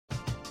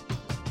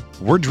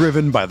We're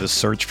driven by the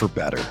search for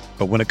better.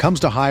 But when it comes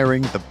to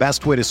hiring, the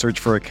best way to search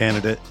for a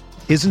candidate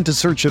isn't to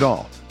search at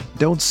all.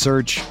 Don't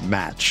search,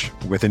 match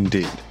with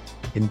Indeed.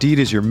 Indeed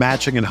is your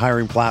matching and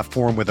hiring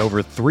platform with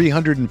over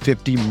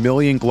 350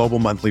 million global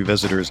monthly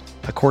visitors,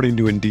 according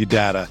to Indeed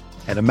data,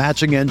 and a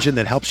matching engine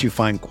that helps you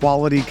find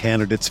quality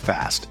candidates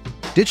fast.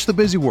 Ditch the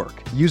busy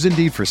work. Use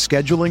Indeed for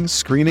scheduling,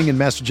 screening, and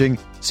messaging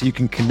so you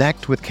can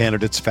connect with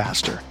candidates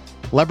faster.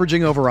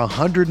 Leveraging over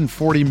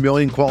 140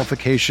 million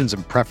qualifications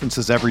and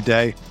preferences every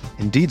day,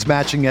 Indeed's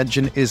matching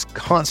engine is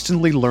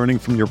constantly learning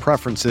from your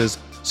preferences,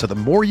 so the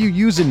more you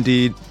use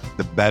Indeed,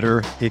 the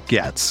better it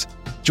gets.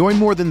 Join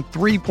more than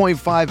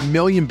 3.5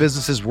 million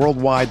businesses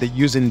worldwide that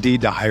use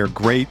Indeed to hire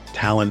great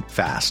talent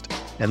fast.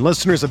 And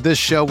listeners of this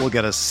show will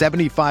get a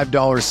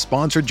 $75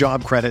 sponsored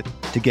job credit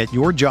to get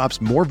your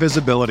jobs more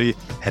visibility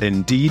at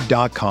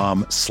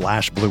Indeed.com/Blue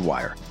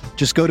Wire.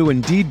 Just go to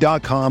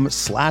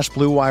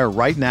Indeed.com/Blue Wire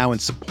right now and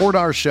support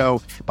our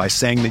show by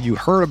saying that you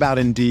heard about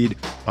Indeed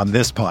on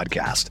this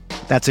podcast.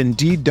 That's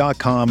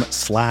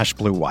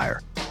Indeed.com/Blue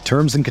Wire.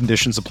 Terms and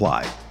conditions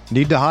apply.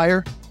 Need to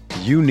hire?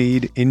 You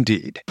need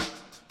Indeed.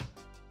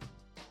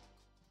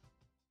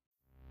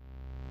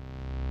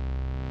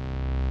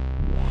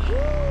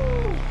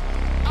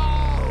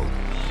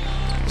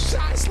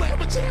 Shot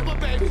slammer jammer,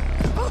 baby.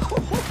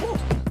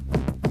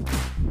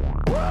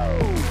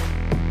 Woo!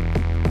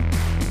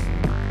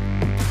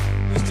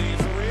 This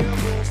team's for real,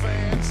 Bulls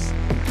fans.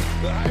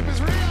 The hype is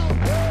real.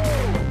 Woo!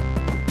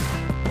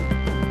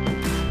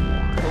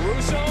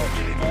 Caruso,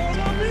 ball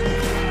on me.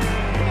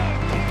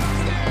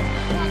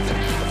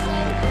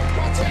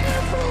 Watch the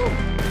afro.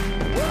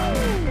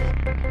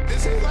 Woo!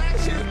 This is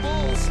last year's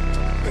Bulls.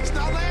 It's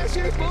not last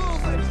year's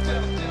Bulls, ladies and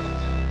gentlemen.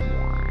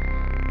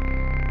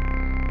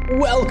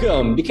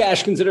 Welcome to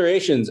Cash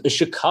Considerations, a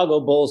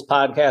Chicago Bulls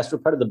podcast. We're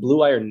part of the Blue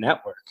Wire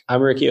Network.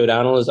 I'm Ricky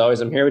O'Donnell. As always,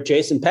 I'm here with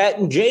Jason Patt.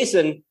 And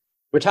Jason,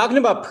 we're talking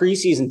about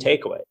preseason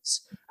takeaways.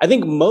 I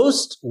think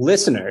most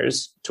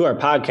listeners to our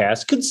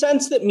podcast could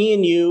sense that me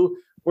and you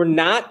were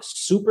not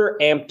super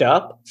amped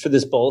up for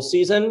this Bulls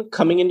season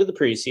coming into the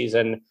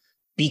preseason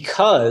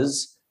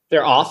because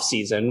their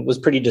offseason was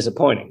pretty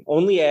disappointing.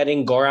 Only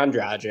adding Goran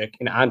Dragic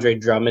and Andre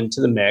Drummond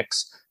to the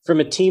mix from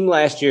a team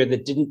last year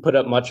that didn't put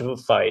up much of a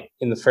fight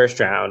in the first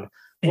round.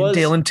 And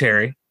Dalen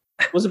Terry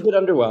was a bit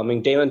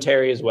underwhelming. Dalen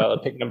Terry as well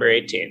at pick number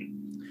 18.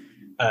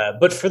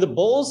 But for the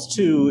Bulls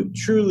to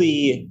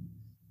truly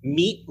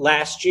meet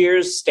last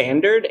year's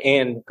standard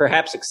and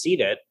perhaps exceed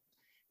it,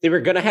 they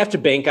were going to have to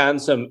bank on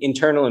some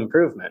internal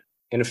improvement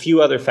and a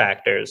few other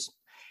factors.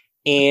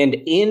 And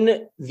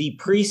in the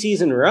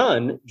preseason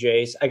run,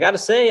 Jace, I got to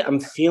say, I'm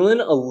feeling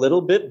a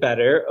little bit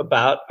better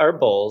about our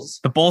Bulls.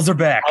 The Bulls are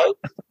back.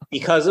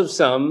 Because of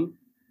some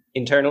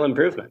internal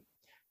improvement.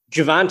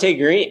 Javonte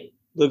Green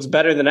looks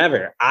better than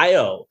ever.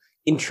 Io,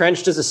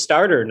 entrenched as a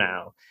starter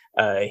now.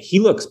 He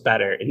looks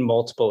better in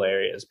multiple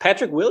areas.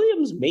 Patrick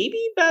Williams, maybe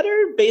better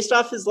based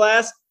off his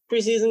last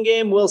preseason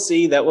game. We'll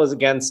see. That was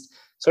against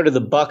sort of the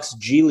Bucks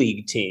G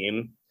League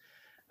team.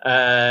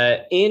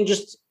 And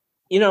just,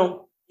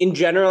 in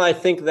general, I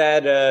think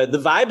that the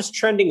vibe's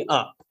trending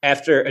up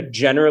after a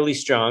generally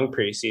strong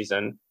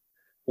preseason.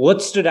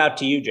 What stood out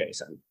to you,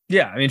 Jason?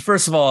 Yeah, I mean,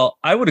 first of all,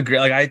 I would agree.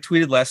 Like I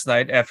tweeted last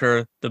night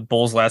after the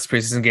Bulls' last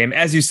preseason game,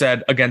 as you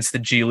said, against the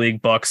G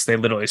League Bucks, they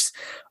literally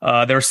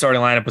their starting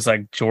lineup was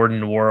like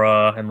Jordan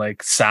Nwora and like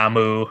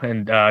Samu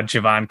and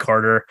Javon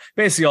Carter.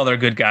 Basically, all their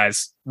good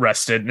guys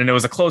rested, and it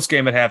was a close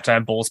game at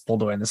halftime. Bulls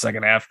pulled away in the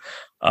second half.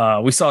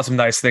 We saw some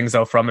nice things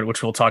though from it,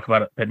 which we'll talk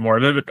about a bit more.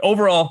 But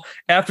overall,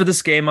 after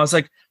this game, I was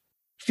like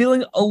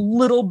feeling a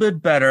little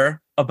bit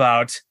better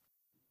about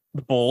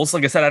the Bulls.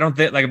 Like I said, I don't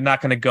think I'm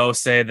not going to go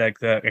say like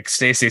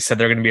Stacey said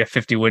they're going to be a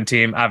 50-win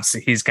team.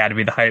 Obviously, he's got to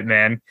be the hype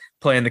man,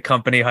 playing the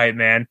company hype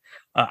man.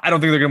 I don't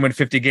think they're going to win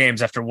 50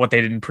 games after what they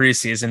did in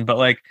preseason, but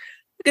like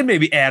they could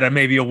maybe add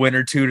maybe a win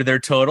or two to their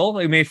total.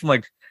 Like maybe from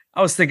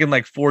I was thinking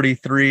like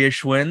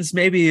 43-ish wins.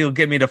 Maybe it'll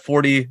get me to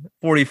 40,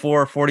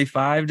 44,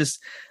 45.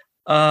 Just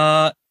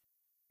yeah,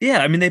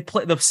 I mean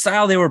the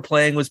style they were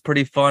playing was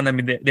pretty fun. I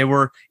mean they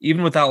were,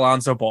 even without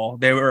Lonzo Ball,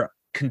 they were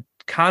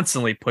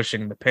constantly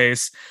pushing the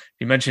pace.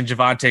 You mentioned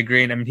Javonte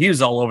Green. I mean, he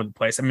was all over the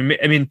place. I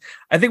mean,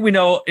 I think we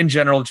know in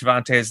general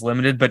Javonte is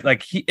limited, but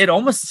like it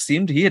almost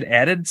seemed he had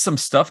added some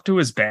stuff to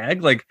his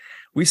bag. Like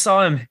we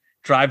saw him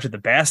drive to the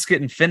basket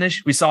and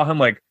finish. We saw him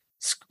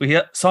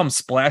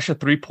splash a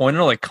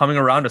 3-pointer, like coming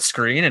around a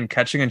screen and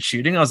catching and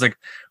shooting. I was like,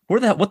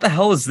 what the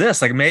hell is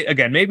this? Like,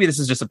 maybe this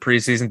is just a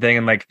preseason thing,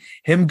 and like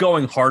him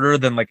going harder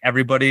than like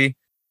everybody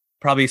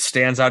probably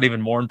stands out even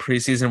more in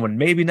preseason when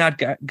maybe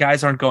not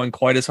guys aren't going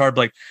quite as hard.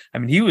 Like, I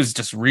mean, he was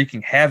just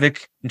wreaking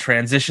havoc in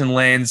transition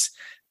lanes,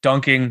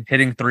 dunking,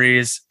 hitting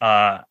threes.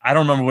 I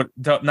don't remember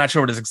not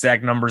sure what his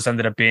exact numbers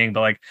ended up being, but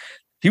like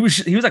he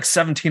was like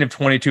 17 of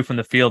 22 from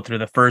the field through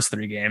the first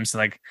 3 games.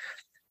 Like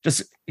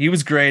he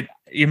was great.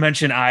 You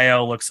mentioned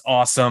Io looks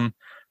awesome.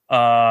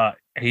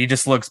 He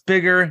just looks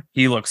bigger.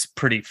 He looks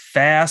pretty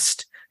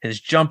fast. His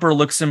jumper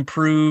looks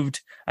improved.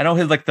 I know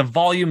the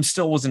volume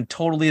still wasn't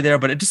totally there,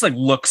 but it just like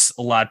looks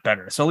a lot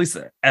better. So at least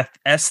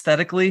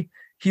aesthetically,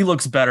 he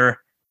looks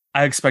better.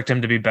 I expect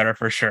him to be better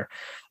for sure.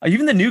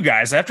 Even the new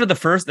guys, after that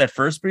first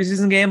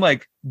preseason game,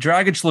 like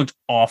Dragic looked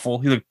awful.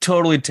 He looked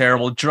totally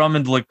terrible.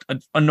 Drummond looked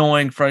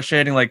annoying,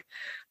 frustrating. Like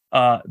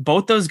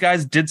both those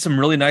guys did some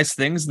really nice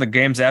things in the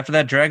games after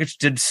that. Dragic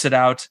did sit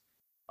out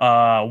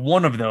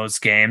one of those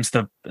games.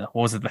 The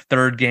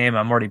third game?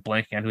 I'm already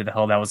blanking on who the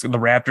hell that was. The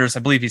Raptors. I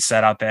believe he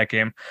sat out that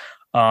game.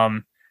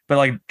 But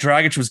like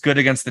Dragic was good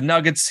against the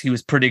Nuggets. He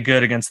was pretty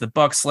good against the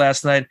Bucks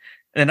last night.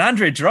 And then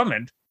Andre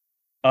Drummond,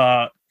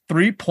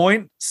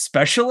 3-point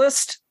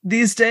specialist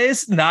these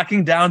days,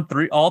 knocking down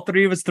all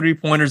three of his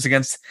 3-pointers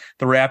against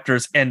the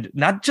Raptors, and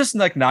not just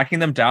like knocking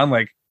them down,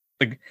 like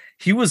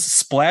he was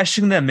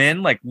splashing them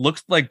in, like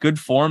looked like good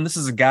form. This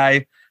is a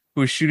guy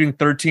who was shooting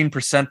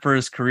 13% for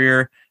his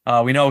career.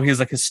 We know he's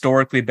like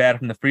historically bad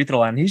from the free throw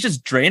line. He's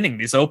just draining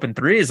these open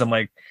threes. I'm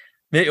like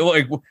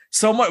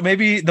so much.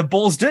 Maybe the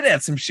Bulls did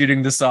add some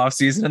shooting this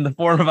offseason in the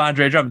form of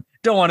Andre Drummond.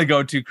 Don't want to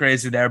go too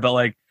crazy there, but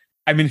like,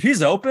 I mean, if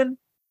he's open,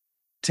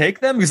 take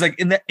them. Because like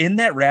in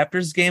that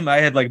Raptors game, I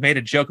had like made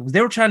a joke.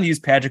 They were trying to use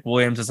Patrick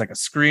Williams as like a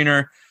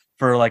screener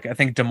for like, I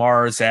think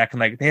DeMar or Zach, and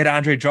like they had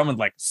Andre Drummond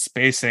like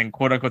spacing,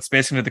 quote unquote,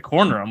 spacing to the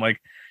corner. I'm like,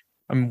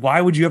 I mean,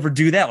 why would you ever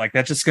do that? Like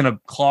that's just going to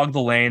clog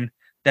the lane.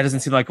 That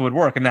doesn't seem like it would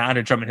work. And now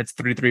Andre Drummond hits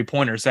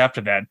 3-pointers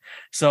after that.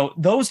 So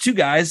those two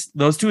guys,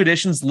 those two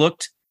additions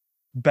looked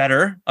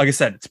better. Like I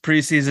said, it's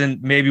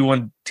preseason. Maybe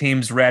when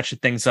teams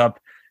ratchet things up,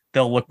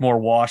 they'll look more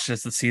washed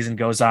as the season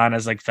goes on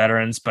as like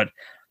veterans, but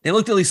they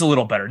looked at least a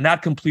little better,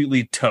 not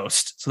completely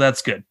toast. So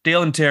that's good.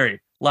 Dalen Terry,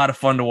 a lot of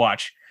fun to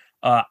watch.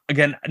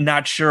 Again,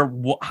 not sure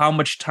how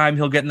much time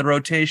he'll get in the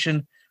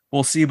rotation.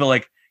 We'll see, but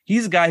like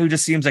he's a guy who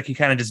just seems like he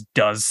kind of just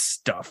does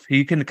stuff.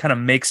 He can kind of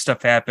make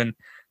stuff happen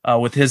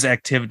with his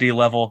activity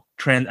level.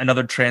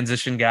 Another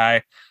transition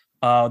guy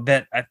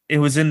that it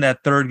was in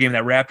that third game,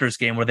 that Raptors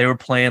game, where they were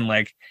playing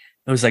like,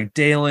 it was like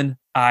Dalen,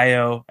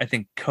 Io, I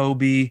think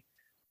Kobe,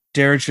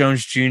 Derrick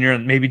Jones Jr.,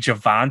 and maybe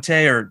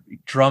Javante or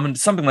Drummond,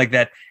 something like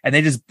that. And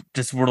they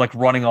just were like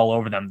running all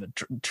over them,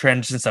 the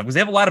transition stuff, because they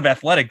have a lot of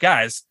athletic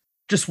guys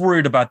just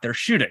worried about their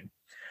shooting.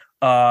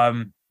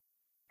 And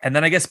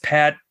then I guess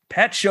Pat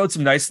showed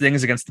some nice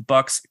things against the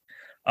Bucks.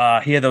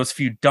 He had those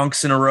few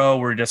dunks in a row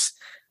where he just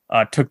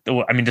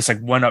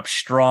went up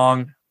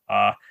strong.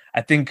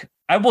 I think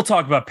I will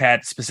talk about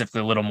Pat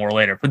specifically a little more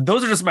later, but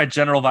those are just my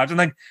general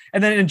vibes.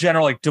 And then in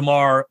general, like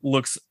DeMar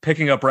looks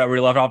picking up right where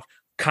he left off.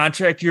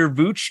 Contract year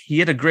Vooch, he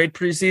had a great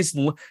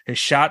preseason. His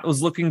shot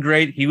was looking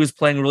great. He was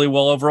playing really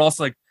well overall.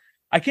 So like,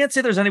 I can't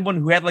say there's anyone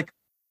who had like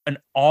an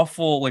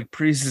awful like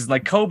preseason.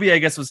 Like Kobe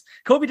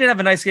did have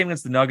a nice game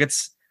against the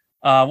Nuggets.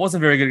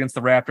 Wasn't very good against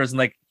the Raptors, and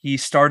like he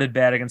started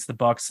bad against the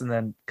Bucks and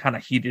then kind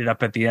of heated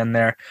up at the end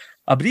there.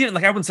 But even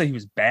like I wouldn't say he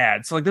was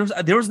bad. So like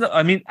there was no.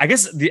 I mean, I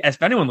guess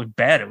if anyone looked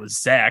bad, it was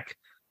Zach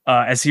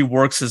as he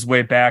works his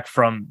way back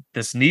from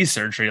this knee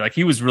surgery. Like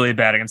he was really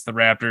bad against the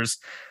Raptors.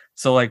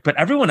 So like, but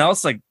everyone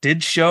else like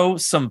did show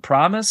some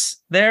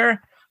promise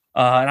there.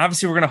 And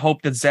obviously we're going to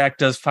hope that Zach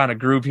does find a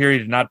groove here. He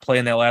did not play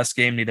in that last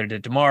game. Neither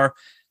did DeMar.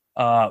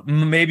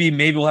 Maybe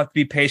we'll have to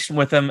be patient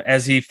with him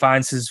as he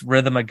finds his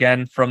rhythm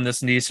again from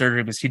this knee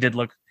surgery, because he did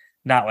look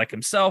not like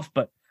himself,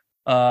 but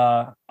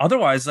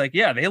otherwise, like,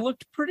 yeah, they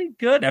looked pretty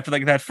good after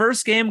like that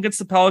first game against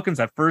the Pelicans,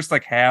 that first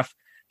like half,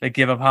 they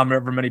give up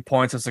however many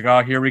points. It's like,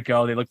 oh, here we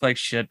go. They look like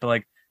shit, but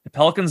like the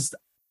Pelicans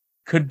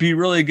could be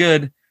really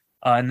good.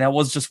 And that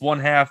was just one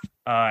half.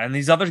 And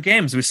these other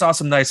games, we saw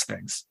some nice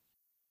things.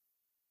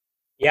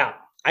 Yeah,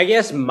 I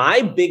guess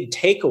my big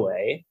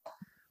takeaway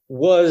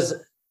was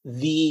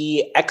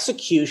the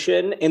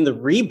execution and the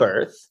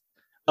rebirth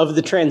of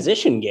the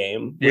transition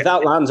game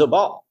without Lonzo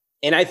Ball.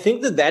 And I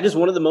think that is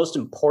one of the most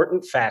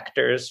important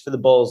factors for the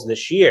Bulls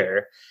this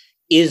year,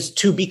 is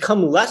to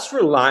become less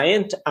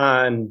reliant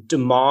on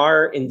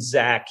DeMar and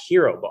Zach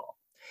hero ball.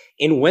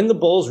 And when the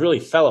Bulls really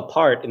fell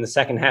apart in the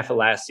second half of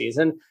last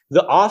season,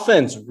 the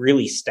offense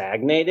really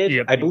stagnated.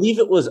 Yep. I believe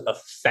it was a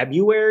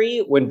February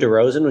when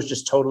DeRozan was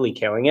just totally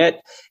killing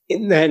it.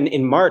 And then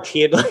in March,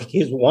 he had like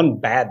his one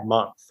bad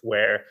month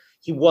where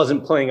he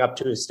wasn't playing up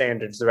to his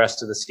standards the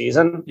rest of the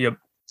season. Yep.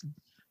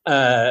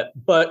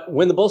 But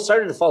when the Bulls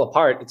started to fall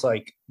apart, it's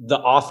like the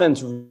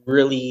offense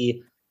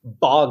really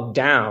bogged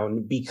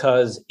down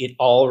because it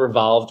all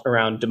revolved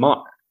around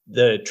DeMar.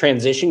 The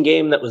transition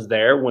game that was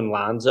there when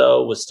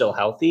Lonzo was still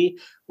healthy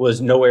was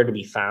nowhere to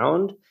be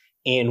found.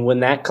 And when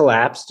that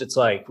collapsed, it's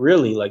like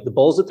really like the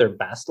Bulls at their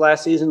best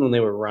last season when they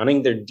were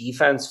running, their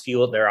defense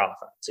fueled their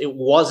offense. It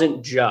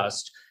wasn't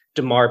just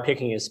DeMar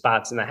picking his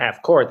spots in the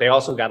half court. They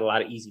also got a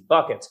lot of easy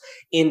buckets.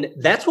 And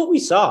that's what we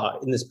saw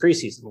in this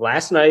preseason.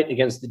 Last night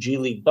against the G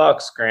League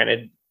Bucks,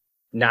 granted,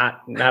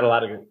 not a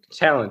lot of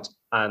talent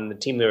on the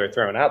team they were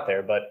throwing out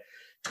there, but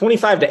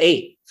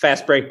 25-8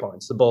 fast break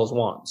points, the Bulls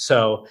won.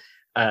 So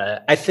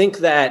I think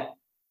that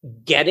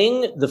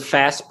getting the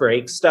fast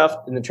break stuff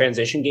in the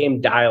transition game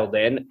dialed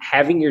in,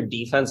 having your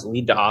defense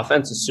lead to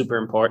offense is super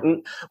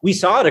important. We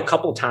saw it a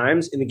couple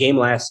times in the game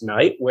last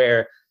night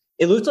where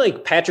it looked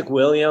like Patrick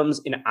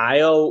Williams and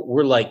Io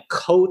were like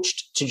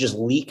coached to just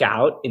leak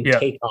out and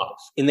take off.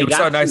 And they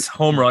got a nice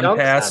home run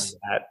pass.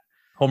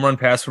 Home run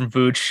pass from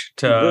Vooch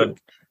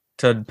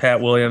to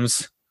Pat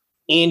Williams.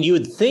 And you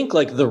would think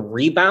like the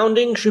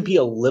rebounding should be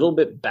a little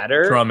bit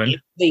better. Drummond.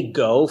 If they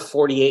go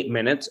 48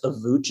 minutes of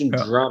Vooch and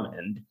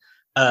Drummond.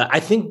 I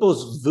think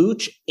both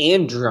Vooch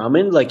and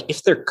Drummond, like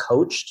if they're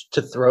coached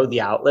to throw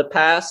the outlet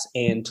pass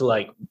and to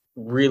like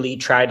really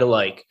try to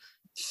like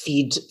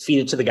feed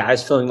it to the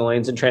guys filling the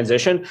lanes in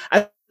transition,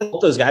 I think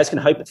those guys can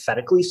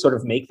hypothetically sort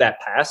of make that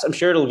pass. I'm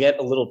sure it'll get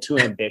a little too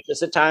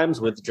ambitious at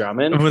times with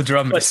Drummond. With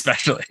Drummond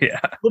especially,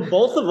 yeah. But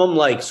both of them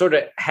like sort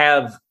of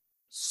have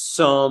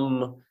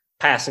some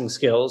passing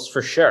skills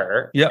for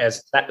sure,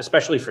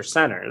 especially for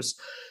centers.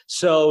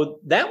 So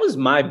that was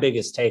my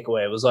biggest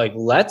takeaway. It was like,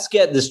 let's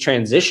get this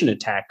transition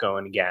attack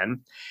going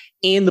again.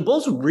 And the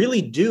Bulls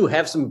really do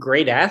have some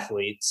great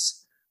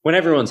athletes when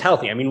everyone's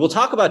healthy. I mean, we'll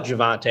talk about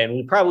Javonte, and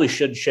we probably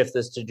should shift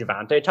this to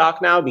Javonte talk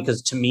now,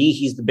 because to me,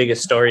 he's the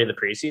biggest story of the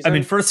preseason. I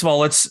mean, first of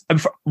all,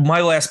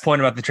 my last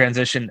point about the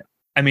transition.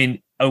 I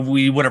mean,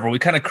 we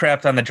kind of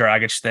crapped on the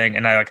Dragic thing,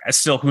 and I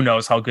still, who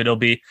knows how good he'll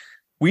be.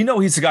 We know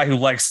he's a guy who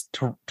likes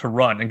to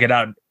run and get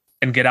out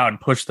and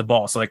push the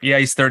ball. So like, yeah,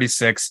 he's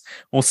 36.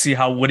 We'll see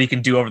what he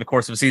can do over the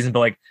course of a season. But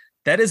like,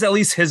 that is at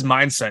least his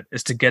mindset,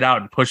 is to get out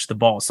and push the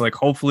ball. So like,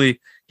 hopefully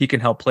he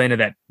can help play into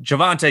that.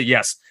 Javonte,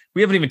 yes,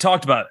 we haven't even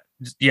talked about it.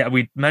 Yeah,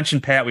 we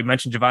mentioned Pat, we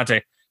mentioned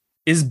Javonte.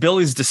 Is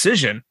Billy's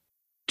decision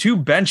to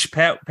bench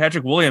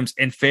Patrick Williams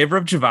in favor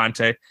of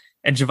Javonte,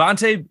 and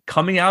Javonte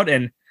coming out,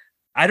 and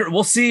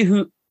we'll see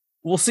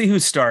who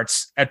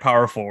starts at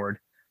power forward.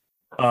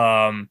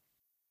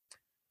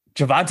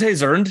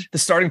 Javonte's earned the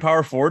starting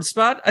power forward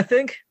spot, I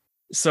think.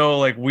 So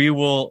like we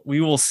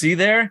will see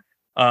there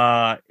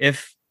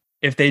if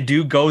they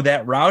do go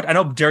that route. I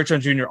know Derrick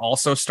Jones Jr.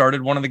 also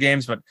started one of the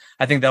games, but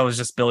I think that was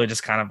just Billy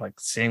just kind of like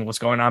seeing what's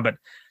going on. But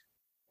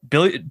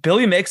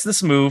Billy makes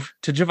this move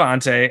to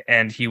Javonte,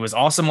 and he was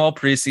awesome all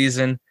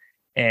preseason.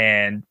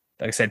 And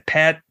like I said,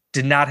 Pat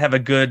did not have a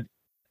good,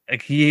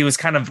 like he was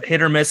kind of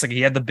hit or miss. Like he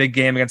had the big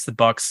game against the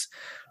Bucks,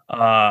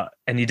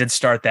 and he did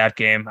start that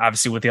game,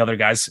 obviously with the other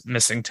guys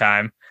missing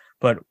time.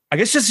 But I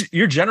guess just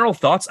your general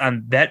thoughts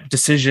on that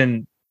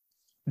decision,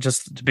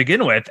 just to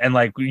begin with, and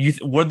like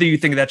whether you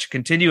think that should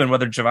continue and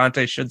whether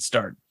Javonte should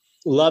start.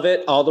 Love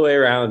it all the way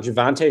around.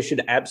 Javonte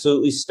should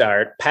absolutely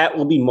start. Pat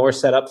will be more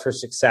set up for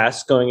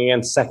success going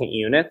against second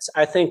units,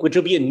 I think, which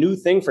will be a new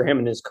thing for him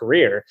in his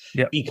career.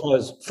 Yep.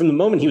 Because from the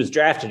moment he was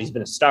drafted, he's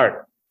been a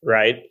starter,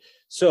 right?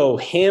 So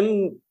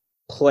him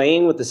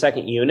playing with the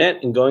second unit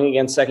and going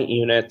against second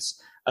units,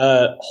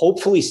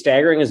 hopefully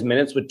staggering his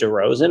minutes with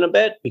DeRozan a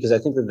bit, because I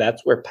think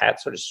that's where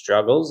Pat sort of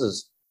struggles,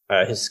 is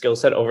his skill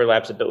set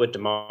overlaps a bit with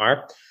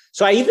DeMar.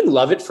 So I even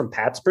love it from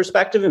Pat's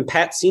perspective, and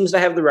Pat seems to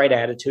have the right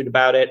attitude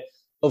about it.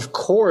 Of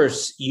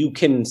course, you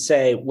can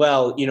say,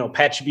 well,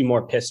 Pat should be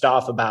more pissed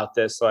off about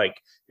this.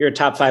 Like, you're a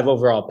top 5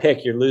 overall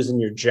pick. You're losing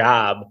your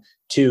job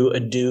to a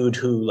dude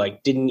who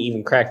like didn't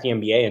even crack the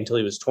NBA until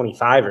he was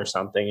 25 or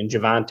something. And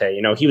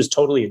Javonte, he was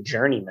totally a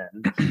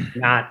journeyman,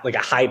 not like a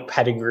high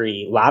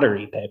pedigree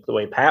lottery pick the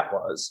way Pat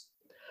was.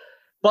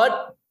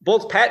 But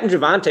both Pat and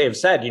Javonte have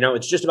said,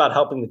 it's just about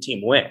helping the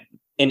team win.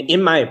 And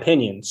in my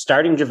opinion,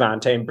 starting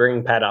Javonte and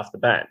bringing Pat off the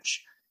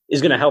bench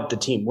is going to help the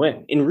team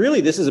win. And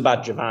really, this is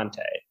about Javonte,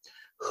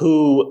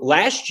 who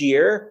last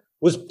year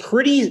was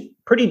pretty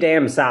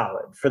damn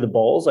solid for the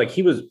Bulls. Like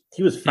he was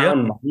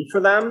found money for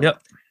them.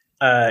 Yep.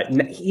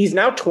 He's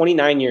now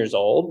 29 years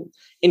old.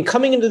 And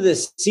coming into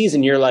this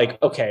season, you're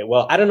like, okay,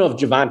 well, I don't know if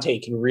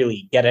Javonte can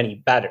really get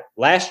any better.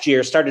 Last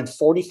year, started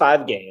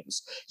 45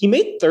 games. He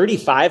made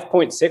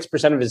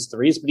 35.6% of his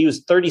threes, but he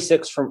was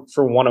 36 for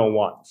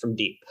 101 from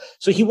deep.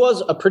 So he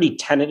was a pretty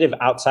tentative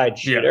outside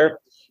shooter.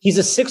 Yeah. He's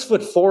a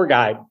 6'4"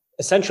 guy,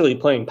 essentially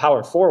playing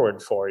power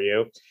forward for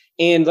you.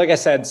 And like I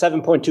said,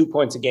 7.2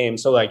 points a game.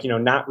 So like,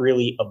 not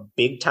really a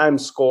big time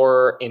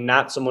scorer and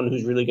not someone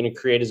who's really going to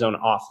create his own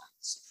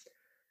offense.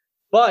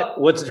 But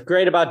what's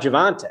great about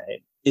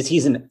Javonte is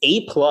he's an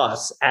A+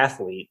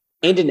 athlete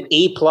and an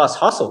A+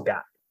 hustle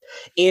guy.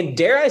 And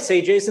dare I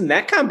say, Jason,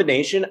 that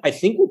combination, I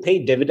think, will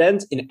pay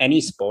dividends in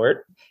any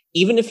sport,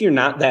 even if you're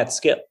not that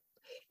skilled.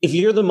 If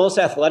you're the most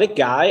athletic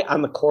guy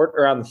on the court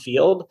or on the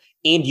field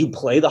and you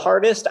play the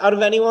hardest out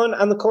of anyone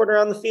on the court or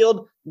on the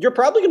field, you're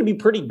probably going to be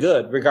pretty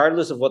good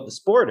regardless of what the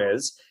sport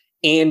is.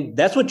 And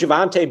that's what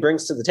Javonte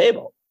brings to the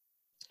table.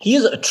 He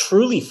is a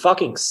truly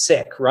fucking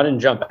sick run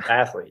and jump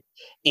athlete.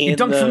 And he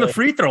dunked from the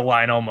free throw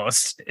line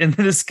almost in a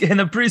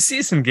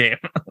preseason game.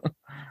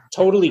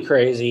 Totally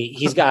crazy.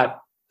 He's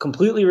got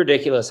completely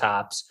ridiculous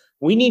hops.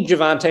 We need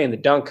Javonte in the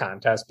dunk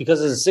contest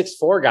because as a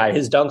 6'4" guy,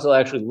 his dunks will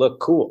actually look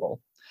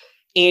cool.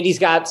 And he's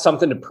got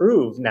something to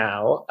prove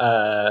now,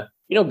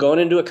 going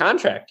into a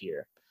contract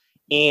year.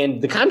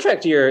 And the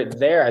contract year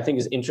there, I think,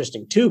 is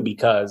interesting, too,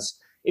 because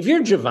if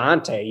you're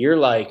Javonte, you're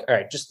like, all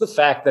right, just the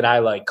fact that I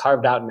like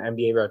carved out an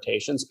NBA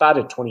rotation spot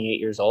at 28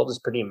 years old is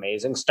pretty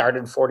amazing.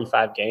 Started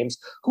 45 games.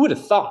 Who would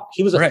have thought?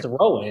 He was a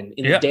throw-in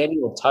the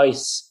Daniel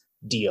Tice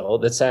deal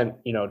that sent,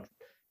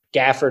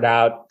 Gafford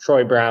out,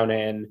 Troy Brown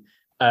in.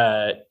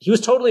 He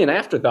was totally an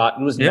afterthought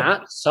and was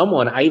not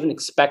someone I even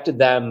expected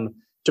them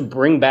to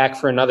bring back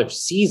for another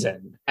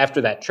season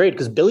after that trade,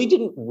 because Billy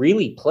didn't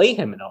really play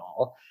him at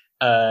all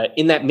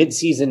in those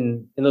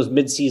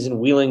midseason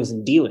wheelings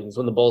and dealings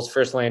when the Bulls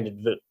first landed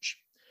Vooch.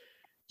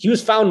 He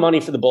was found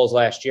money for the Bulls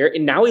last year,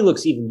 and now he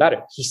looks even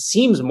better. He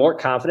seems more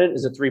confident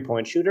as a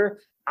three-point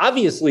shooter.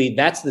 Obviously,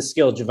 that's the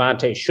skill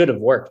Javonte should have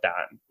worked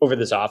on over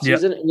this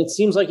offseason, and it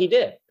seems like he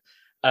did.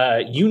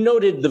 You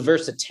noted the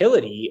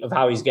versatility of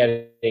how he's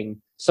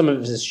getting some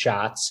of his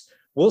shots.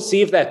 We'll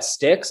see if that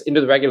sticks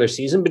into the regular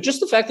season, but just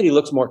the fact that he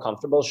looks more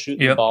comfortable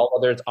shooting the ball,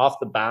 whether it's off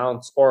the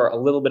bounce or a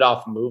little bit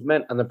off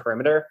movement on the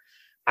perimeter,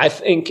 I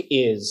think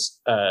is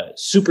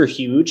super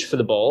huge for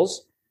the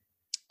Bulls.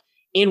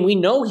 And we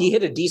know he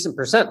hit a decent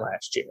percent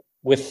last year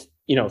with,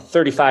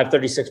 35,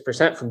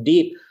 36% from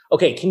deep.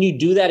 Okay, can you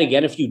do that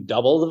again if you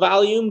double the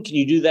volume? Can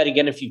you do that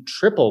again if you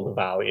triple the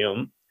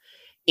volume?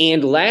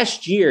 And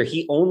last year,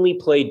 he only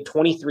played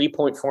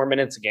 23.4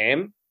 minutes a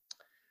game.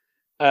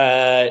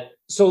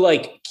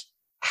 So,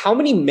 how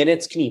many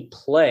minutes can he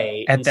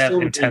play at that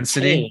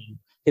intensity?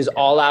 His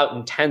all-out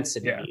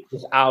intensity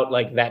without,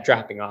 that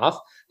dropping off.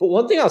 But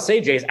one thing I'll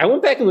say, Jace, I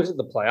went back and looked at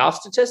the playoff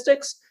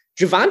statistics.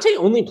 Javonte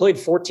only played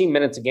 14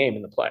 minutes a game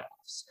in the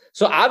playoffs.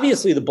 So,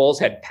 obviously, the Bulls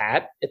had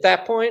Pat at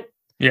that point.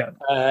 Yeah.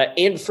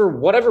 And for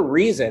whatever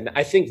reason,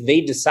 I think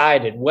they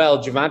decided,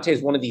 well, Javonte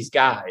is one of these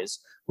guys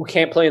who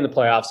can't play in the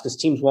playoffs because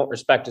teams won't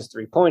respect his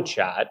three-point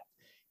shot.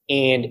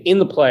 And in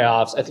the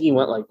playoffs, I think he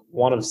went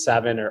 1 of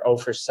 7 or 0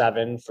 for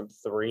 7 from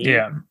 3.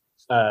 Yeah.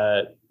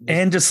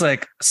 And just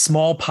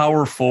small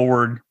power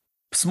forward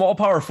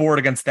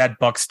against that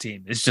Bucks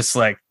team is just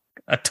a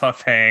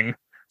tough hang.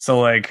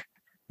 So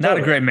not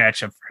a great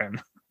matchup for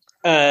him.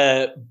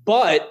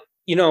 But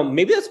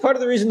maybe that's part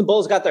of the reason the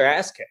Bulls got their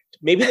ass kicked.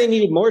 Maybe they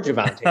needed more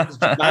Javonte.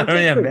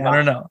 Javonte I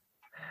don't know.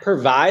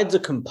 Provides a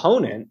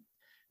component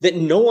that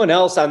no one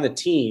else on the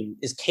team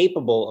is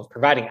capable of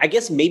providing. I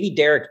guess maybe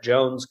Derek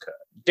Jones could.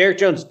 Derek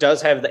Jones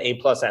does have the A+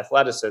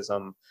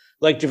 athleticism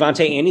like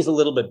Javonte, and he's a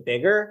little bit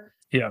bigger.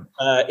 Yeah.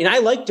 And I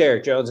like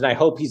Derek Jones, and I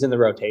hope he's in the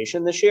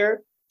rotation this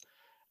year.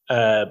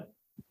 But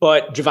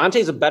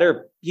Javonte's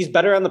he's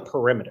better on the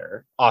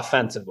perimeter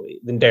offensively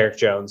than Derek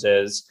Jones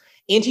is.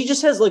 And he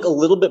just has a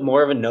little bit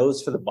more of a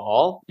nose for the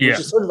ball, which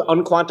is sort of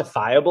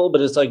unquantifiable,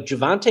 but it's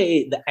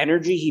Javonte, the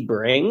energy he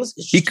brings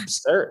is just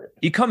absurd.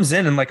 He comes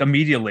in and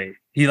immediately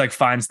he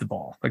finds the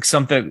ball,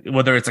 something,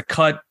 whether it's a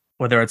cut,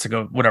 whether it's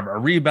a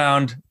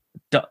rebound,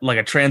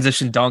 a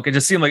transition dunk. It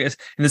just seemed in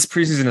this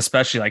preseason,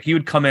 especially he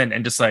would come in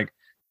and just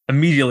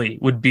immediately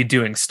would be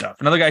doing stuff.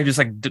 Another guy who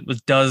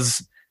just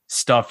does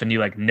stuff and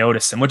you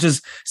notice him, which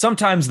is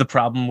sometimes the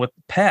problem with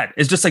Pat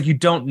is just you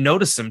don't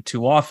notice him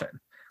too often.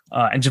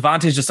 And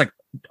Javonte's just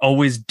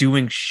always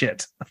doing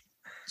shit.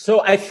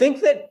 So I think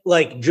that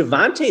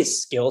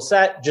Javonte's skill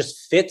set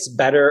just fits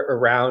better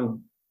around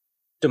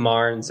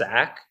DeMar and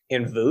Zach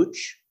and Vooch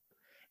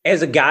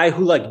as a guy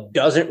who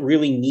doesn't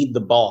really need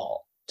the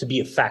ball to be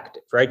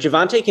effective, right?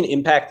 Javonte can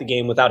impact the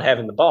game without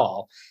having the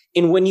ball.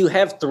 And when you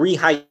have 3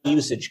 high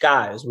usage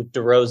guys with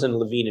DeRozan,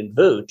 LaVine, and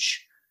Vooch,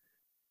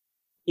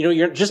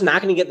 you're just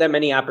not going to get that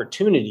many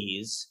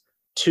opportunities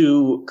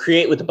to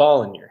create with the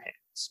ball in your hands.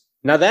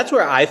 Now, that's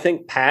where I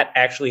think Pat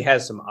actually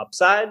has some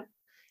upside.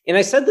 And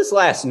I said this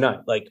last night,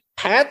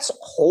 Pat's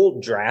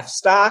whole draft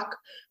stock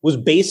was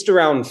based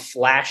around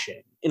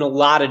flashing in a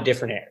lot of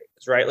different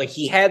areas, right?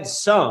 He had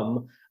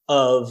some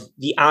of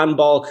the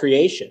on-ball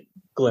creation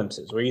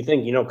glimpses where you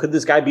think, could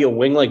this guy be a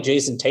wing like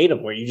Jason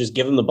Tatum, where you just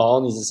give him the ball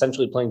and he's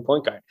essentially playing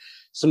point guard?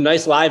 Some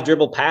nice live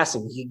dribble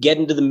passing. He could get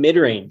into the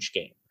mid-range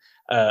game.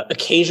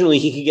 Occasionally,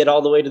 he could get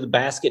all the way to the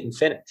basket and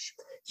finish.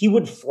 He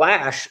would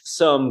flash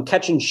some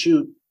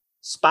catch-and-shoot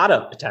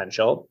spot-up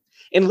potential.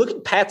 And look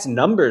at Pat's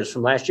numbers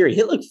from last year. He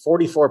hit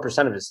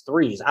 44% of his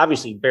threes.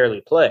 Obviously,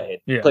 barely played.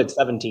 Yeah. Played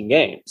 17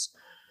 games.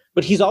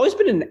 But he's always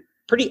been a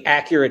pretty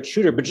accurate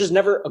shooter, but just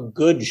never a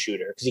good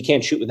shooter because he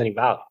can't shoot with any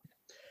volume.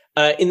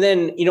 And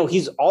then,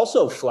 he's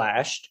also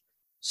flashed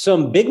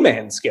some big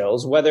man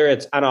skills, whether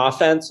it's on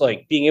offense,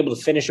 being able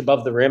to finish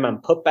above the rim on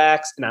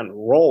putbacks and on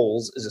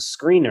rolls as a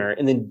screener,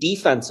 and then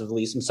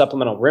defensively, some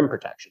supplemental rim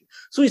protection.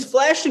 So he's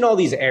flashed in all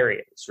these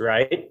areas,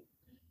 right?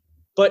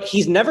 But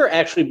he's never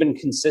actually been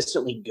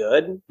consistently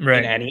good in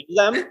any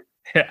of them.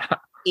 Yeah.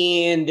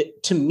 And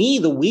to me,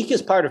 the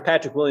weakest part of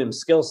Patrick Williams'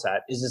 skill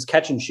set is his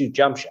catch and shoot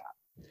jump shot.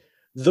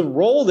 The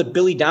role that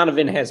Billy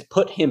Donovan has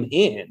put him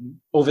in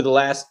over the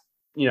last,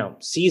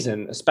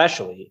 season,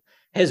 especially,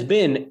 has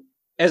been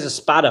as a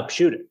spot up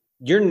shooter.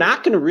 You're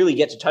not going to really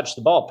get to touch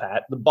the ball,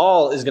 Pat. The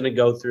ball is going to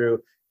go through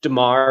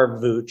DeMar,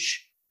 Vooch,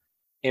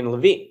 and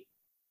LaVine.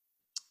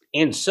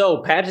 And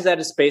so Pat has had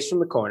his space from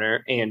the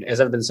corner, and as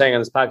I've been saying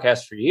on this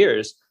podcast for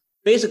years,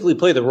 basically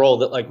play the role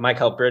that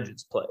Mikal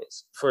Bridges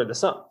plays for the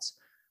Suns.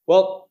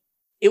 Well,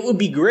 it would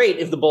be great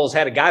if the Bulls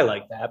had a guy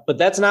like that, but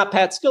that's not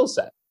Pat's skill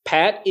set.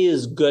 Pat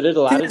is good at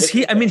a lot of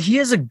different things. He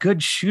is a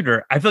good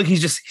shooter. I feel like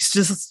he's just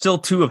still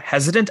too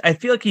hesitant. I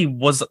feel like he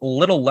was a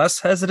little less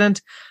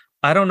hesitant.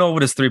 I don't know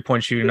what his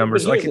 3-point shooting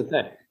numbers like.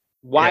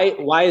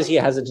 Why is he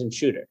a hesitant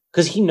shooter?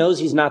 Because he knows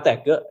he's not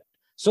that good.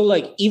 So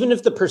like, even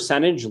if the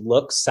percentage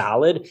looks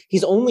solid,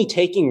 he's only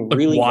taking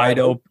really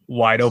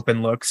wide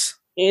open looks.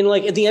 And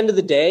like at the end of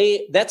the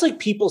day, that's like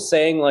people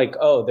saying like,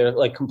 oh, they're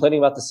like complaining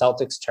about the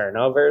Celtics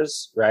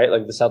turnovers, right?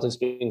 Like the Celtics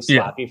being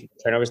sloppy for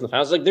the turnovers in the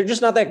finals. Like they're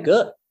just not that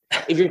good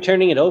if you're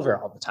turning it over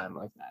all the time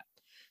like that.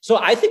 So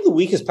I think the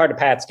weakest part of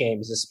Pat's game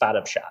is his spot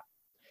up shot.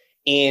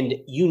 And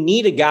you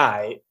need a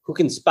guy who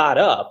can spot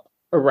up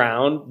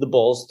around the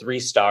Bulls' 3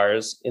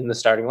 stars in the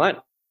starting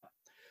lineup.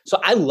 So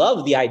I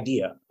love the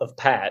idea of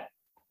Pat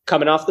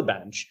coming off the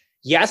bench.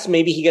 Yes,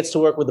 maybe he gets to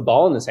work with the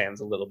ball in his hands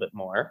a little bit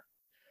more,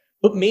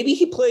 but maybe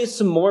he plays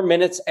some more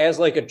minutes as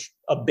like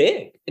a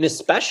big. And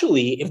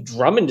especially if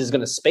Drummond is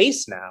going to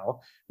space now,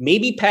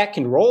 maybe Pat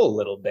can roll a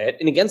little bit.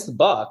 And against the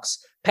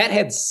Bucks, Pat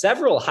had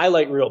several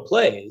highlight reel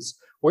plays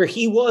where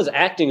he was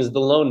acting as the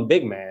lone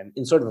big man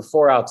in sort of a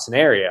 4-out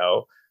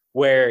scenario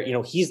where, you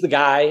know, he's the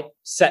guy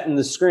setting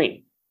the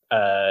screen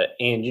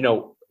and, you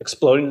know,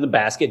 exploding to the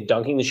basket,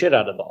 dunking the shit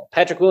out of the ball.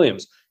 Patrick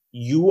Williams,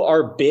 you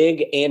are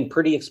big and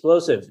pretty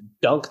explosive.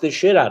 Dunk the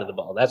shit out of the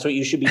ball. That's what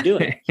you should be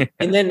doing.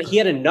 And then he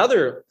had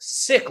another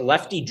sick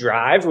lefty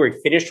drive where he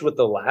finished with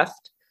the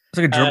left. It's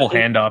like a dribble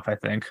handoff, I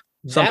think.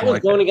 That was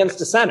like going against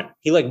the center.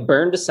 He like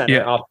burned a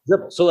center off the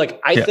dribble. So like,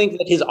 I think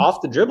that his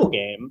off the dribble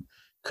game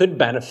could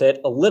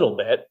benefit a little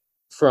bit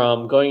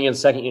from going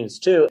against second units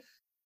too.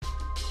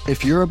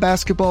 If you're a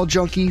basketball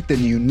junkie, then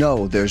you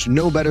know there's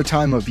no better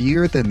time of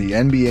year than the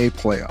NBA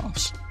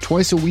playoffs.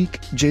 Twice a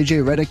week,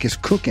 JJ Redick is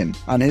cooking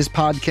on his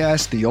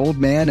podcast, The Old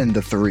Man and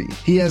the Three.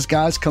 He has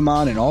guys come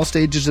on in all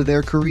stages of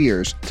their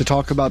careers to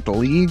talk about the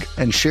league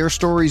and share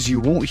stories you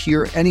won't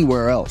hear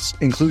anywhere else,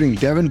 including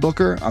Devin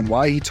Booker on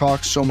why he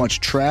talks so much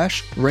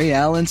trash, Ray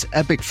Allen's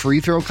epic free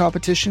throw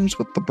competitions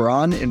with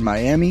LeBron in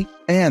Miami,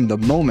 and the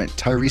moment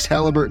Tyrese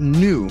Halliburton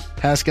knew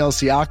Pascal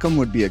Siakam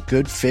would be a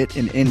good fit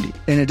in Indy.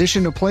 In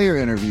addition to player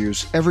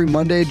interviews, every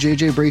Monday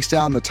JJ breaks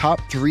down the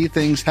top 3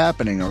 things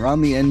happening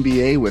around the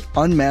NBA with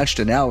unmatched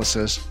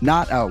analysis,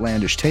 not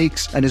outlandish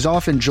takes, and is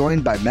often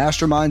joined by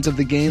masterminds of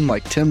the game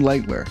like Tim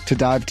Legler to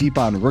dive deep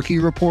on rookie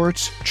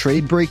reports,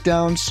 trade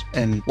breakdowns,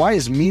 and why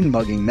is mean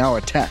mugging now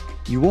a tech?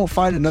 You won't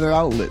find another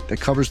outlet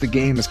that covers the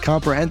game as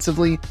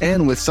comprehensively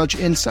and with such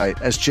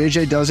insight as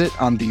JJ does it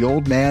on The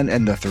Old Man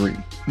and the Three.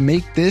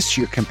 Make this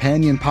your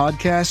companion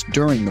podcast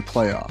during the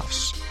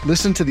playoffs.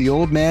 Listen to The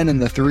Old Man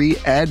and the Three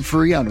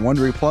ad-free on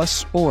Wondery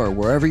Plus or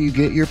wherever you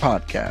get your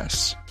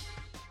podcasts.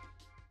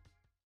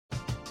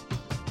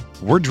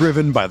 We're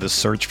driven by the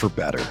search for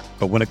better.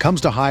 But when it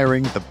comes to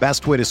hiring, the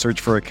best way to search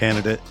for a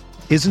candidate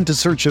isn't to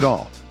search at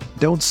all.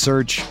 Don't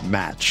search,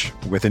 match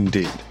with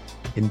Indeed.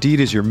 Indeed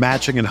is your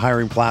matching and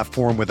hiring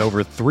platform with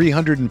over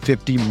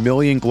 350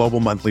 million global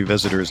monthly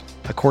visitors,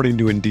 according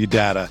to Indeed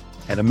data,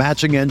 and a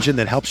matching engine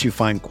that helps you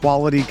find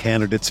quality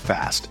candidates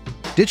fast.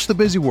 Ditch the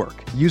busy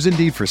work. Use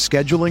Indeed for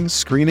scheduling,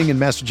 screening, and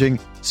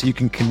messaging so you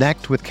can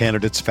connect with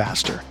candidates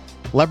faster.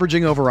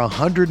 Leveraging over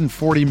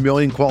 140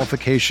 million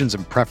qualifications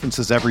and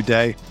preferences every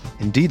day,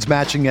 Indeed's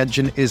matching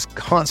engine is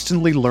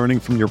constantly learning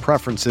from your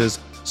preferences,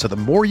 so the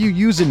more you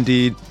use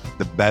Indeed,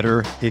 the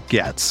better it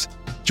gets.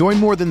 Join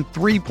more than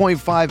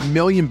 3.5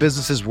 million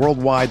businesses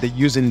worldwide that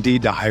use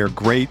Indeed to hire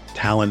great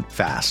talent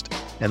fast.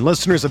 And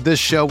listeners of this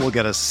show will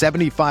get a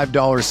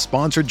 $75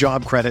 sponsored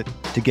job credit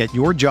to get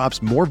your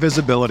jobs more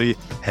visibility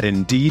at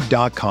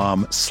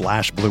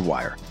Indeed.com/Blue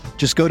Wire.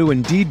 Just go to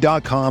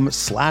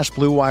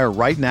Indeed.com/Blue Wire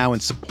right now and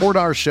support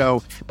our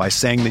show by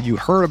saying that you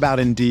heard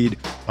about Indeed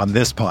on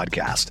this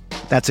podcast.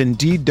 That's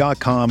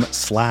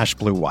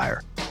Indeed.com/Blue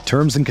Wire.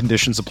 Terms and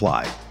conditions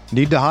apply.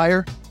 Need to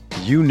hire?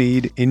 You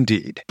need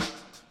Indeed.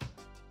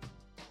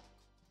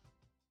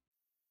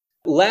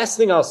 Last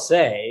thing I'll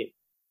say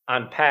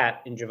on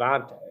Pat and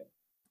Javonte,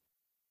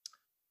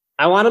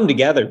 I want them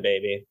together,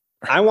 baby.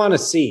 I want to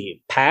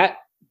see Pat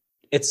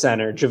at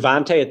center,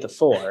 Javonte at the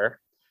 4,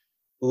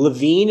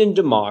 Levine and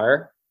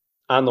DeMar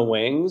on the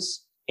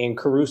wings, and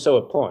Caruso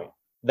at point.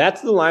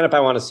 That's the lineup I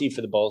want to see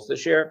for the Bulls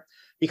this year,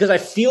 because I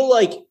feel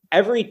like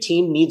every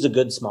team needs a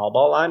good small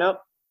ball lineup.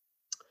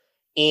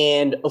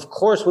 And of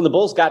course, when the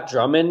Bulls got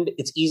Drummond,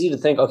 it's easy to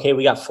think, okay,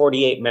 we got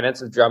 48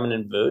 minutes of Drummond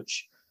and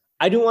Vooch.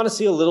 I do want to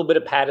see a little bit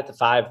of Pat at the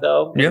 5,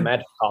 though. Yeah. The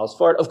magic calls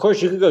for it. Of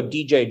course, you could go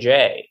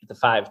DJJ at the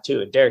 5,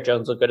 too. And Derek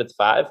Jones look good at the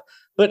 5.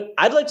 But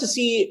I'd like to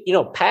see, you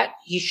know, Pat,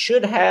 he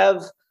should be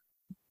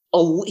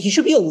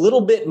a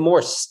little bit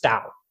more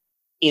stout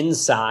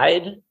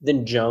inside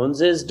than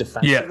Jones is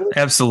defensively.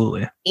 Yeah,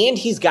 absolutely. And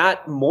he's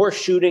got more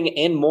shooting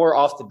and more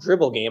off the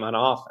dribble game on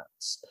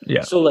offense.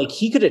 Yeah. So, like,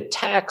 he could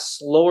attack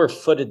slower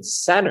footed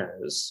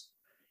centers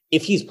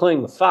if he's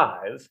playing the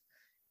 5.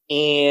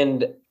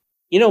 And,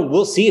 you know,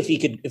 we'll see if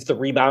the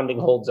rebounding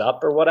holds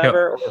up or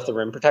whatever, or if the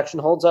rim protection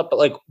holds up, but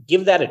like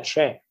give that a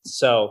chance.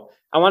 So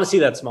I want to see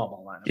that small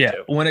ball lineup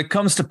too. When it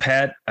comes to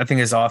Pat, I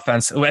think his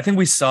offense, I think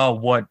we saw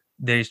what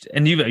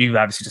and you've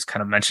obviously just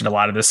kind of mentioned a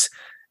lot of this,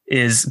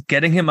 is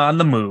getting him on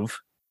the move,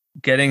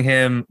 getting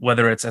him,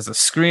 whether it's as a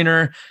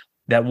screener,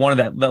 that one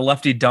of the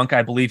lefty dunk,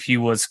 I believe he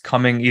was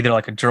coming either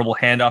like a dribble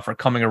handoff or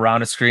coming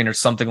around a screen or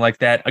something like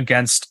that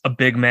against a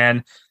big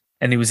man,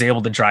 and he was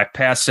able to drive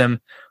past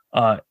him.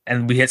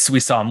 And we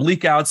saw him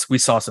leak outs, we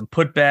saw some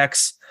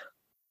putbacks,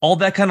 all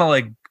that kind of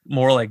like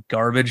more like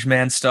garbage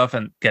man stuff,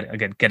 and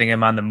getting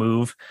him on the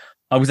move.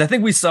 Because I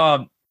think we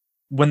saw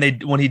when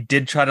he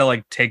did try to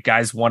like take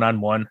guys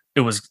one-on-one, it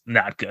was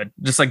not good.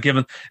 Just like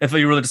if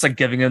you were just like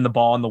giving him the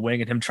ball on the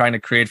wing and him trying to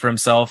create for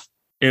himself,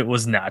 it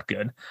was not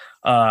good.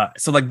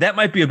 So like that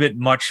might be a bit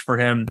much for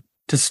him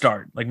to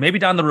start. Like maybe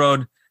down the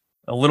road,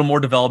 a little more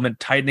development,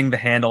 tightening the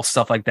handle,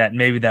 stuff like that.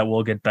 Maybe that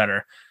will get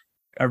better.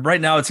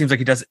 Right now, it seems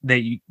like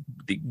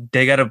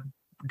they got to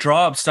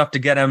draw up stuff to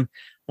get him,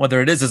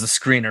 whether it is as a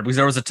screener, because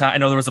there was a time, I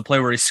know there was a play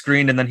where he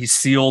screened and then he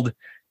sealed.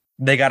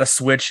 They got a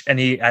switch, and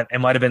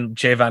it might have been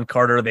Javon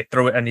Carter. They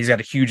throw it, and he's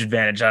got a huge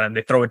advantage on him.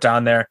 They throw it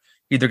down there,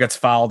 either gets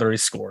fouled or he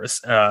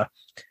scores.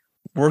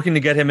 Working to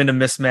get him into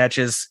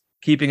mismatches,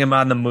 keeping him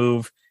on the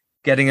move,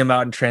 getting him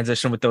out in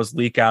transition with those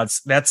leak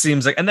outs. That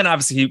seems like, and then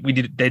obviously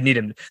they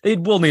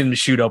will need him to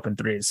shoot open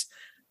threes.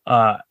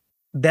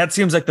 That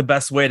seems like the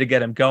best way to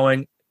get him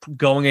going.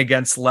 Going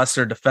against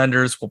lesser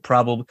defenders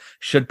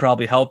should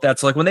probably help that.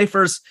 So like when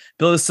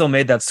Billy still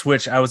made that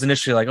switch, I was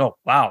initially like, oh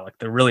wow, like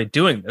they're really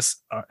doing this,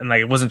 and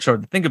like I wasn't sure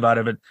to think about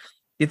it. But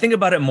you think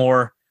about it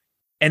more,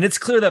 and it's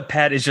clear that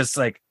Pat is just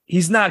like,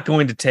 he's not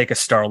going to take a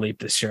star leap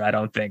this year. I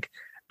don't think,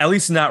 at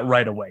least not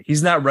right away.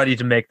 He's not ready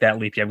to make that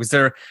leap yet, because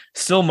there are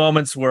still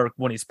moments where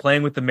when he's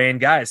playing with the main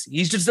guys,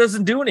 he just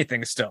doesn't do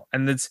anything still,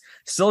 and it's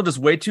still just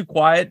way too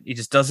quiet. He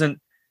just doesn't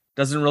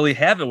really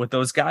have it with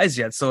those guys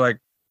yet. So like,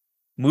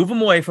 move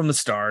him away from the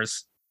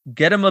stars,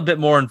 get him a bit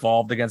more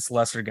involved against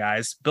lesser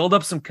guys, build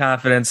up some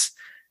confidence,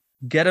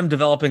 get him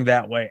developing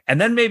that way. And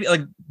then maybe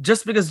like,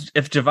 just because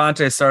if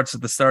Javonte starts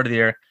at the start of the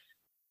year,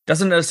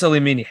 doesn't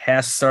necessarily mean he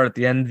has to start at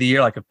the end of the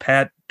year. Like if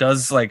Pat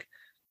does like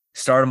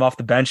start him off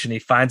the bench and he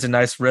finds a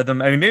nice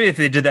rhythm. I mean, maybe if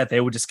they did that,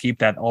 they would just keep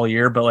that all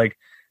year, but like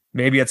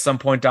maybe at some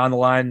point down the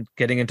line,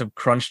 getting into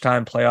crunch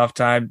time, playoff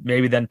time,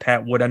 maybe then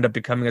Pat would end up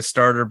becoming a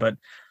starter. But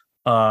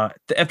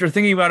after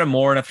thinking about it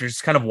more, and after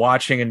just kind of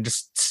watching and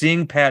just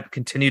seeing Pat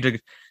continue to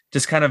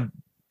just kind of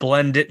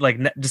blend it, like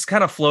just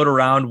kind of float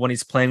around when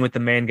he's playing with the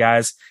main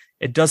guys,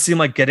 it does seem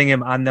like getting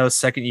him on those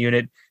second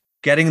unit,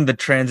 getting the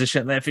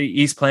transition. If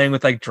he's playing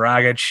with like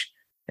Dragic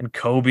and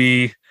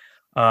Kobe,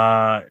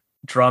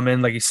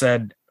 Drummond, like you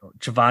said,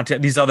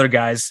 Javonte, these other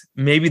guys,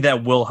 maybe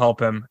that will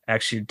help him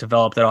actually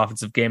develop that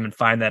offensive game and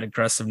find that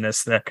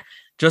aggressiveness that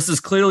just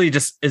as clearly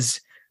just is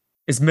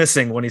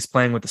missing when he's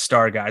playing with the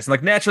star guys. And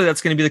like naturally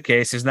that's going to be the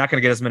case. He's not going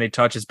to get as many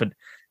touches, but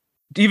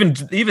even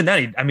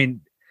then, I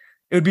mean,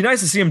 it would be nice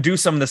to see him do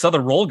some of this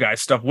other role guy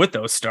stuff with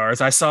those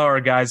stars. I saw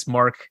our guys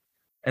Mark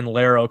and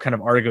Laro kind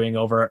of arguing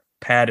over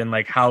Pat and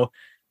like how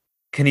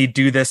can he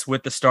do this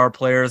with the star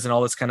players and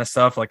all this kind of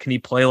stuff. Like, can he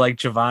play like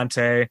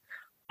Javonte?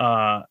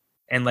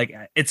 And like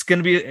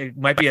it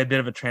might be a bit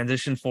of a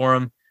transition for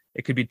him.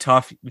 It could be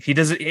tough. He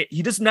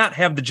does not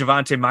have the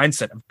Javonte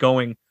mindset of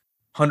going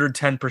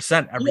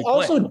 110% every play. He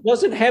also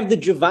doesn't have the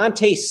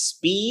Javonte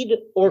speed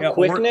or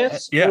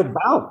quickness or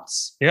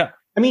bounce. Yeah.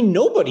 I mean,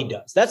 nobody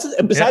does. That's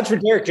besides for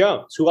Derrick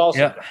Jones, who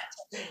also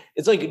does.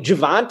 It's like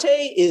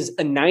Javonte is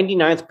a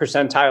 99th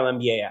percentile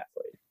NBA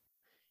athlete.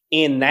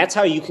 And that's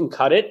how you can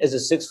cut it as a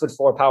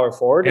 6'4" power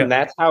forward. Yeah. And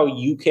that's how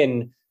you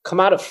can come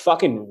out of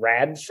fucking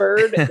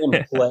Radford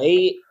and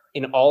play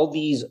in all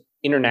these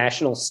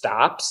international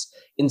stops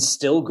and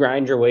still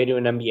grind your way to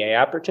an NBA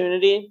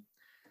opportunity.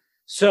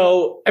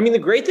 So, I mean, the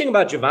great thing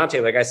about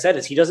Javonte, like I said,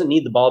 is he doesn't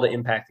need the ball to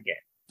impact the game.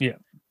 Yeah.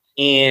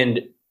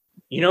 And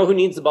you know who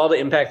needs the ball to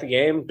impact the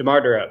game?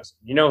 DeMar DeRozan.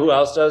 You know who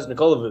else does?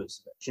 Nikola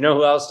Vucevic. You know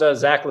who else does?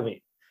 Zach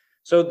LaVine.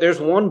 So there's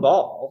one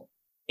ball.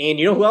 And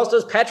you know who else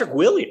does? Patrick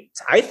Williams,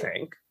 I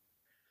think.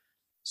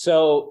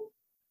 So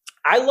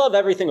I love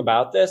everything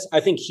about this.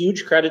 I think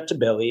huge credit to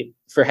Billy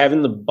for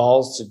having the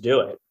balls to do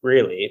it,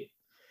 really.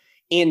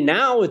 And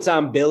now it's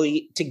on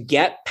Billy to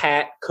get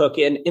Pat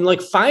cooking and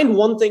like find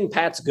one thing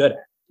Pat's good at.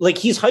 Like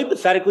he's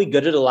hypothetically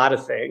good at a lot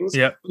of things.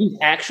 Yeah. He's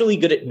actually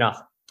good at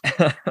nothing.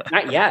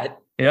 Not yet.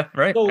 Yeah,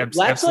 right. So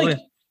let's like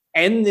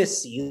end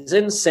this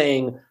season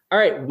saying, all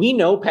right, we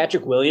know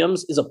Patrick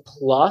Williams is a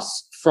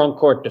plus front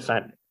court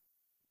defender,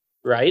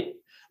 right?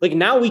 Like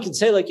now we can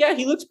say like, yeah,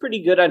 he looks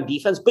pretty good on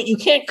defense, but you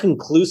can't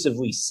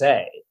conclusively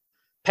say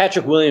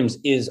Patrick Williams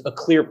is a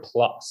clear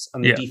plus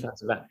on the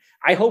defensive end.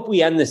 I hope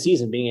we end the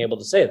season being able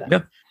to say that.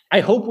 Yeah. I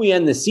hope we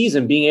end the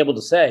season being able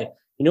to say,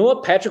 you know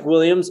what? Patrick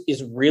Williams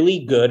is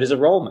really good as a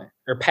roll man,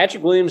 or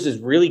Patrick Williams is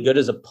really good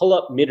as a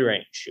pull-up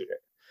mid-range shooter.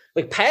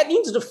 Like Pat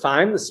needs to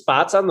find the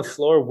spots on the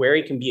floor where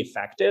he can be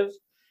effective.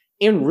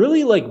 And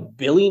really like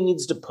Billy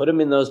needs to put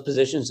him in those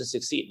positions to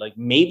succeed. Like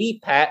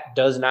maybe Pat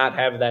does not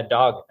have that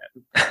dog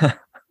in him.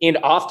 And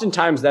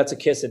oftentimes that's a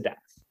kiss of death.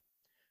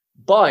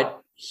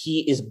 But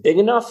he is big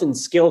enough and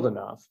skilled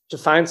enough to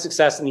find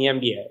success in the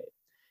NBA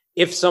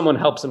if someone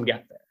helps him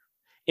get there.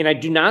 And I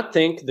do not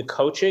think the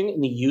coaching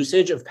and the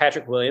usage of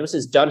Patrick Williams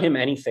has done him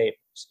any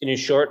favors. times in his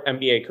short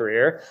NBA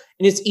career.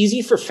 And it's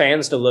easy for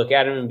fans to look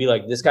at him and be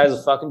like, this guy's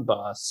a fucking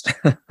bust.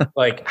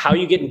 Like, how are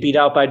you getting beat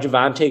out by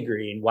Javonte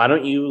Green? Why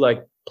don't you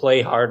like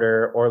play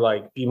harder or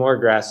like be more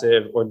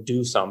aggressive or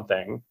do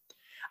something?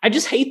 I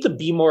just hate the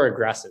be more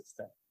aggressive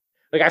thing.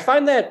 Like, I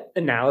find that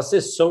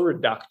analysis so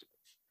reductive.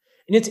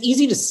 And it's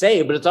easy to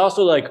say, but it's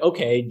also like,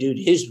 okay, dude,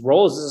 his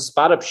role is as a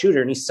spot up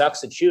shooter and he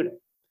sucks at shooting.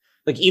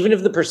 Like, even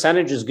if the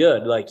percentage is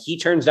good, like he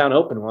turns down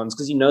open ones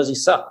because he knows he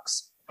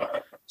sucks.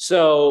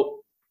 So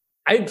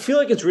I feel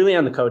like it's really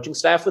on the coaching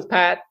staff with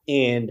Pat,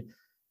 and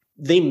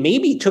they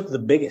maybe took the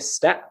biggest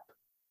step,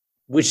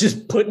 which is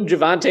putting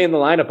Javonte in the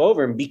lineup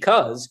over him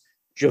because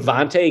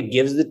Javonte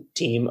gives the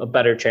team a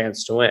better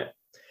chance to win.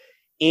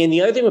 And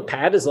the other thing with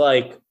Pat is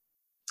like,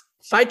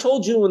 if I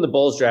told you when the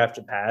Bulls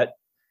drafted Pat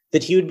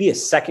that he would be a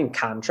second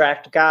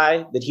contract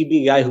guy, that he'd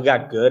be a guy who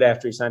got good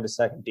after he signed a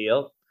second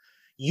deal,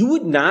 you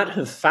would not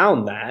have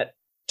found that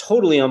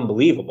totally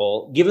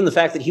unbelievable, given the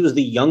fact that he was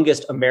the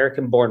youngest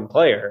American-born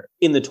player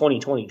in the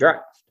 2020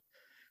 draft.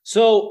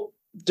 So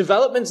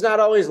development's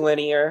not always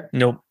linear.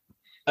 Nope.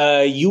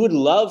 You would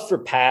love for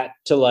Pat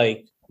to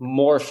like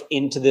morph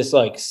into this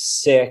like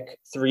sick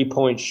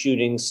 3-point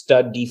shooting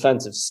stud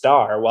defensive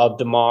star while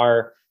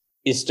DeMar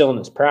is still in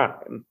his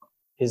prime,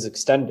 his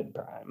extended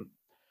prime.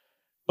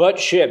 But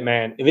shit,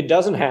 man, if it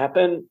doesn't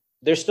happen,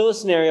 there's still a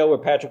scenario where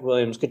Patrick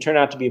Williams could turn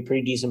out to be a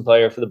pretty decent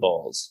player for the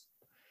Bulls.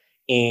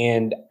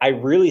 And I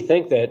really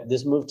think that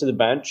this move to the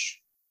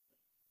bench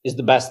is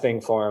the best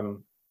thing for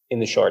him in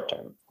the short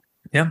term.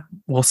 Yeah,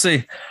 we'll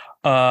see.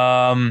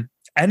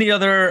 Any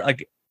other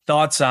like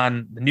thoughts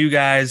on the new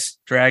guys,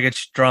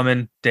 Dragic,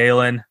 Drummond,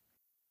 Dalen,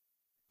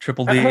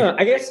 Triple D?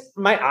 I guess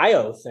my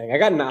Io thing. I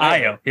got an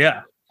Io.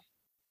 Yeah.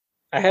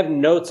 I have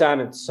notes on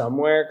it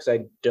somewhere because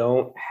I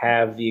don't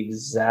have the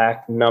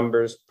exact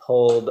numbers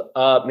pulled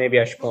up. Maybe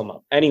I should pull them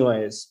up.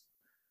 Anyways,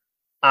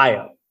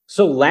 Io.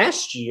 So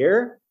last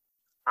year,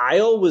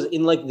 Io was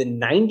in like the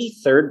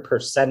 93rd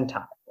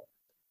percentile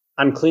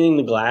on cleaning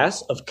the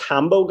glass of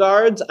combo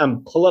guards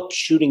on pull-up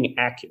shooting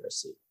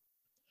accuracy.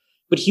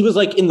 But he was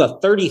like in the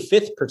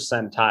 35th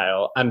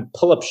percentile on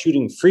pull-up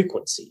shooting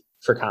frequency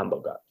for combo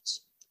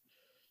guards.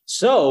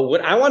 So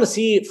what I want to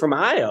see from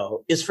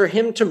Io is for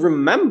him to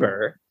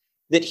remember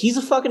that he's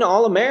a fucking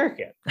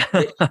All-American.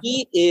 That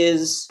he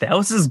is... That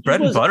was his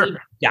bread and butter. A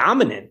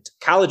dominant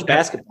college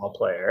basketball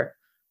player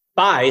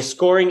by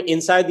scoring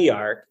inside the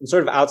arc and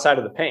sort of outside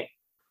of the paint.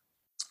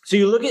 So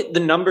you look at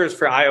the numbers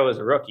for Io as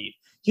a rookie.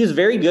 He was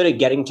very good at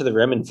getting to the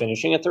rim and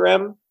finishing at the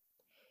rim.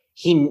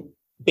 He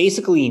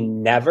basically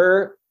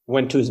never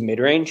went to his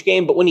mid-range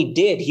game, but when he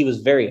did, he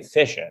was very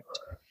efficient.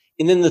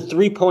 And then the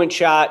three-point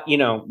shot,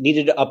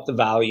 needed to up the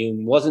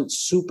volume, wasn't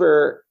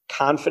super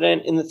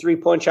confident in the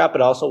three-point shot,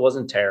 but also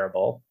wasn't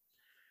terrible.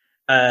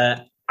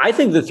 I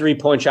think the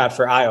three-point shot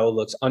for Io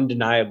looks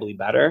undeniably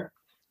better.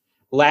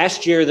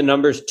 Last year, the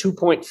number's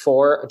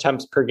 2.4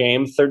 attempts per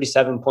game,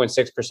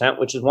 37.6%,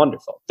 which is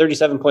wonderful.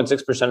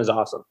 37.6% is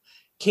awesome.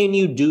 Can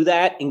you do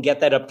that and get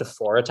that up to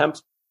 4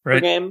 attempts per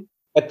game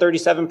at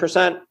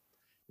 37%?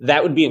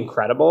 That would be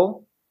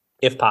incredible,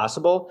 if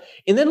possible.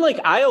 And then,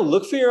 Io,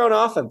 look for your own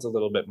offense a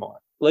little bit more.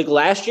 Like,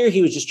 last year,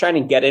 he was just trying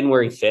to get in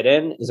where he fit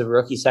in as a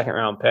rookie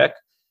second-round pick.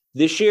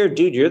 This year,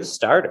 dude, you're the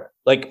starter.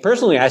 Like,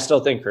 personally, I still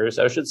think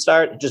Caruso should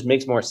start. It just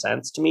makes more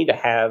sense to me to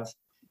have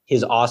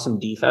his awesome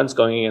defense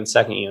going against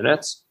second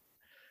units.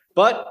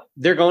 But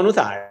they're going with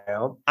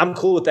Io. I'm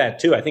cool with that,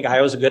 too. I think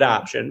Io's a good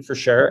option, for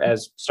sure,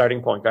 as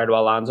starting point guard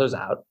while Lonzo's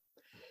out.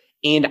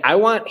 And I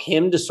want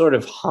him to sort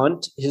of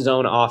hunt his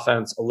own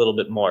offense a little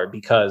bit more,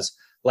 because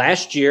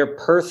last year,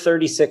 per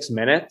 36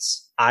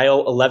 minutes,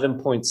 Io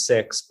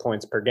 11.6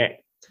 points per game.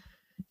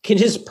 Can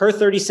his per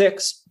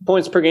 36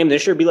 points per game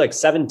this year be like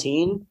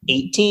 17,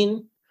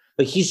 18?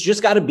 Like, he's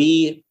just got to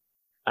be,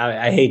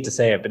 I hate to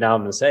say it, but now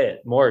I'm going to say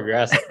it, more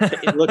aggressive.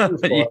 Looking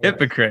for you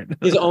hypocrite.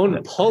 His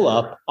own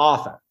pull-up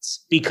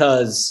offense,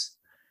 because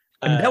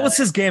that was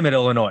his game at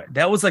Illinois.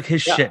 That was like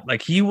his shit.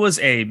 Like, he was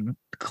a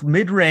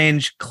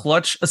mid-range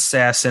clutch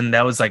assassin.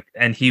 That was like,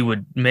 and he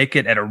would make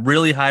it at a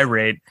really high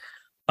rate.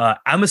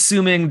 I'm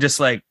assuming just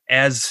like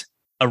as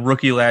a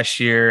rookie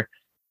last year,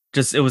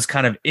 just it was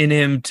kind of in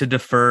him to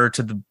defer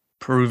to the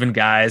proven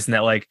guys, and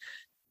that like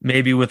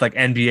maybe with like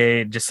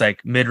NBA, just like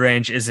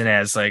mid-range isn't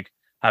as like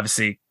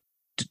obviously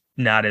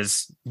not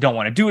as don't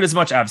want to do it as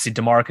much. Obviously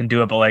DeMar can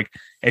do it, but like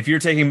if you're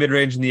taking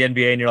mid-range in the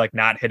NBA and you're like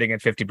not hitting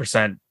at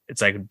 50%,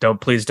 it's like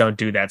please don't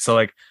do that. So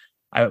like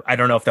I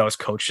don't know if that was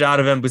coached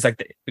out of him, because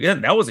like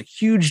again, that was a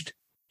huge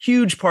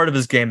part of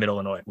his game at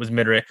Illinois was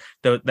mid-range,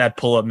 that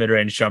pull-up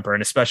mid-range jumper,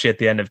 and especially at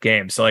the end of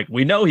games. So like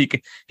we know he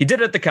did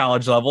it at the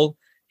college level.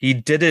 He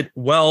did it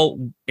well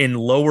in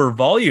lower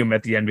volume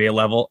at the NBA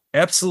level.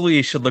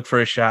 Absolutely should look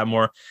for a shot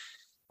more,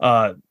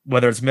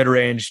 whether it's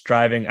mid-range,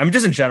 driving. I mean,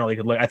 just in general, he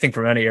could look, I think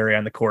from any area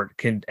on the court,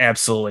 can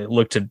absolutely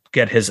look to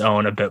get his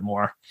own a bit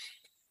more.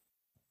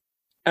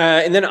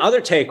 And then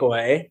other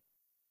takeaway,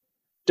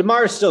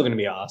 DeMar is still going to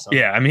be awesome.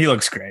 Yeah, I mean, he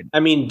looks great. I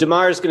mean,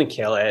 DeMar is going to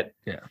kill it.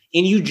 Yeah.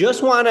 And you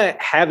just want to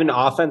have an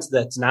offense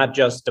that's not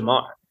just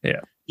DeMar.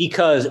 Yeah.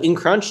 Because in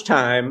crunch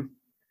time,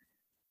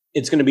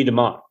 it's going to be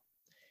DeMar.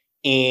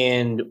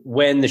 And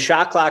when the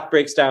shot clock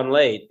breaks down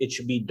late, it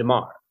should be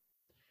DeMar.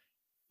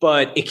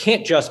 But it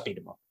can't just be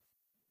DeMar.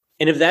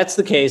 And if that's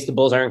the case, the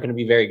Bulls aren't going to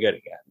be very good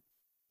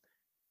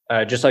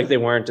again. Just like they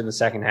weren't in the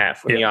second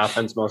half when the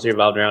offense mostly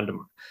revolved around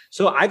DeMar.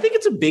 So I think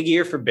it's a big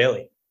year for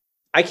Billy.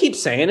 I keep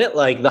saying it,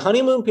 like the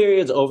honeymoon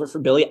period's over for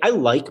Billy. I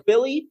like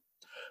Billy,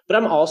 but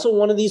I'm also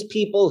one of these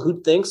people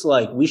who thinks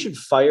like we should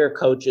fire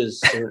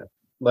coaches sooner.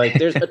 Like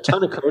there's a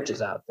ton of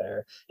coaches out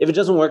there. If it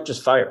doesn't work,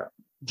 just fire them.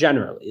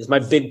 Generally, is my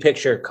big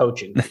picture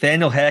coaching.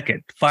 Nathaniel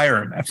Hackett,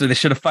 fire him after they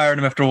should have fired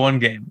him after one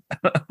game.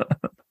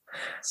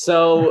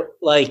 So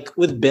like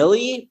with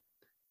Billy,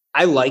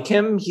 I like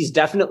him. He's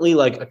definitely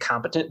like a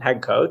competent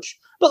head coach,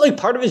 but like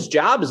part of his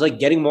job is like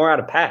getting more out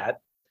of Pat.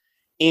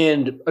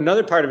 And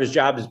another part of his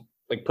job is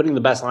like putting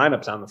the best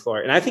lineups on the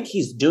floor. And I think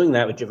he's doing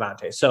that with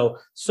Javonte.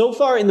 So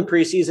far in the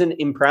preseason,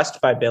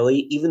 impressed by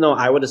Billy, even though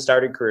I would have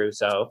started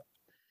Caruso.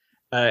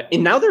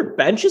 And now their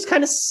bench is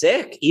kind of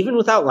sick, even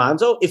without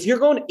Lonzo. If you're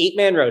going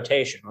 8-man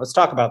rotation, let's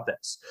talk about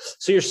this.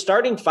 So you're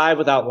starting 5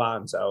 without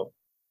Lonzo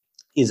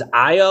is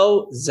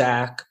Ayo,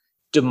 Zach,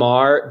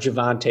 DeMar,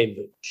 Javonte,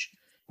 Vooch.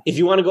 If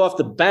you want to go off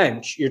the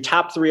bench, your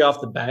top 3 off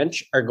the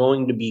bench are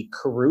going to be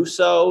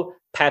Caruso,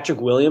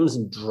 Patrick Williams,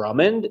 and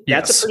Drummond.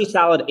 That's a pretty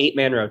solid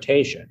 8-man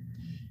rotation.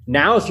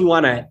 Now, if you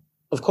want to,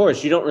 of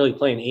course, you don't really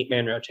play an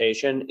 8-man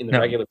rotation in the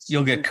regular season.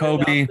 You'll get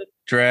Kobe,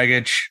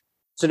 Dragic.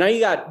 So now you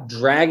got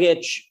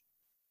Dragic,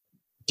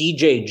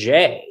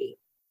 DJJ,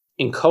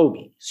 and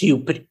Kobe. So you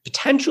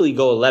potentially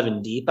go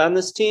 11 deep on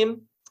this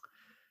team.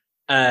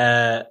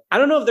 I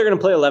don't know if they're going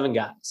to play 11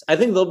 guys. I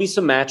think there'll be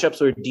some matchups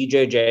where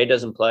DJJ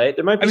doesn't play.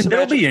 There might be.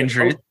 There'll be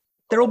injuries.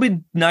 There will be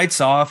nights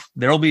off.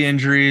 There will be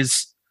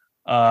injuries.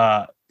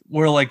 Where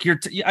like you're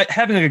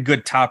having like a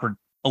good top or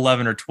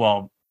 11 or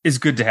 12 is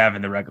good to have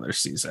in the regular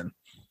season.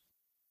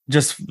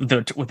 Just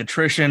with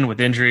attrition,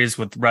 with injuries,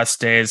 with rest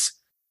days.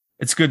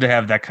 It's good to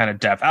have that kind of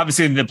depth.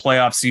 Obviously, in the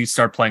playoffs, you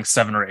start playing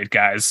 7 or 8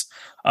 guys.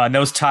 And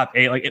those top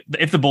 8, like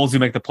if the Bulls do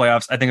make the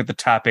playoffs, I think at the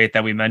top 8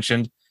 that we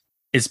mentioned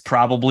is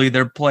probably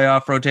their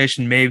playoff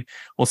rotation. Maybe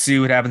we'll see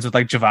what happens with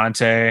like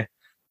Javonte,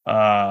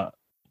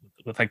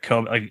 with like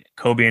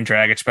Kobe and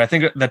Dragic. But I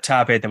think the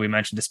top 8 that we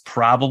mentioned is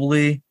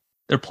probably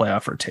their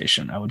playoff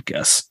rotation, I would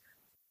guess.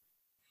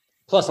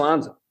 Plus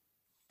Lonzo.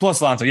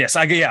 Yes.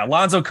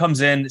 Lonzo comes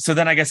in. So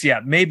then I guess,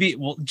 maybe,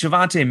 well,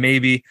 Javonte,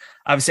 maybe.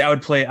 Obviously, I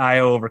would play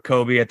Ayo over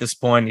Kobe at this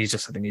point. I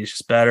think he's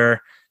just better.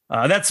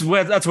 That's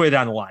way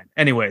down the line.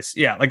 Anyways,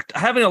 like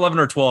having 11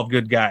 or 12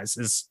 good guys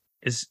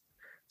is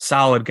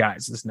solid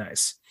guys is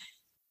nice.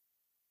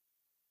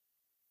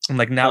 And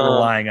like not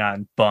relying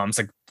on bums,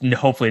 like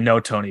hopefully no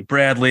Tony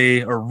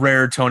Bradley or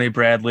rare Tony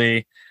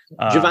Bradley.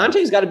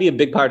 Javonte's got to be a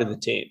big part of the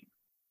team.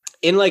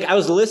 And like I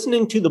was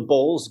listening to the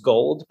Bulls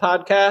Gold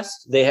podcast.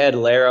 They had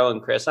Laro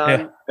and Chris on.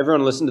 Yeah.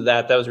 Everyone listened to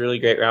that. That was a really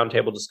great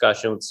roundtable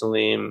discussion with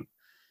Salim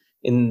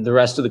and the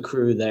rest of the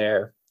crew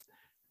there.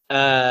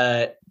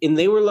 And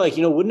they were like,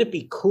 wouldn't it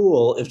be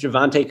cool if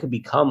Javonte could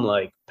become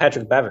like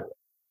Patrick Beverley?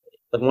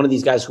 Like one of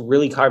these guys who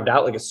really carved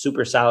out like a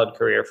super solid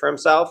career for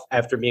himself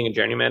after being a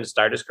journeyman to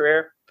start his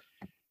career.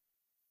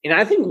 And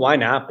I think why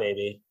not,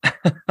 baby?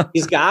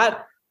 He's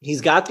got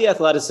the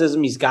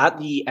athleticism. He's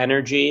got the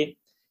energy.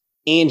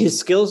 And his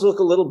skills look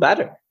a little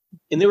better.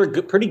 And they were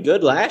pretty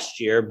good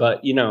last year, but,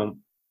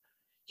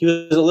 he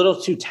was a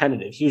little too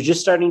tentative. He was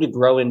just starting to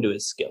grow into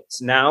his skills.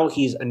 Now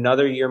he's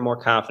another year more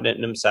confident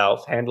in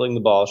himself, handling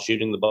the ball,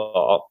 shooting the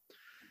ball.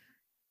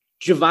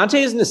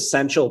 Javonte is an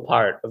essential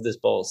part of this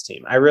Bulls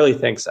team. I really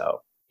think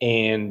so.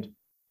 And,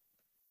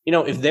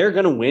 if they're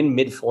going to win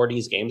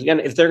mid-40s games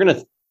again, if they're going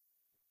to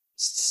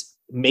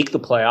make the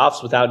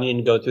playoffs without needing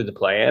to go through the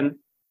play-in,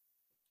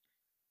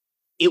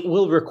 it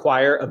will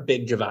require a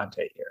big Javonte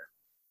year.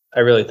 I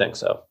really think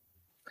so.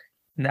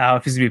 Now,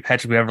 if he's going to be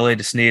Patrick Beverley,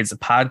 just needs a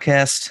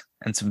podcast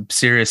and some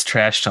serious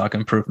trash talk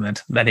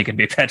improvement. Then he can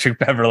be Patrick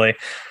Beverley.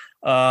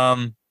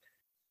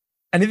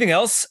 Anything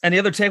else? Any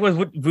other takeaways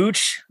with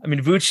Vooch?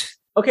 Vooch.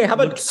 Okay, how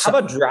about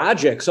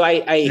Dragic? So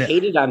I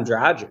hated on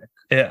Dragic.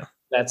 Yeah.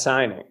 That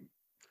signing.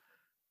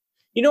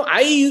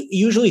 I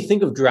usually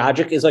think of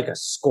Dragic as like a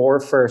score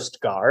first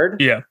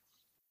guard. Yeah.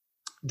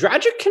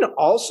 Dragic can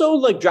also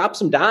like drop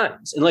some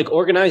dimes and like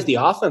organize the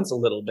offense a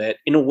little bit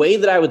in a way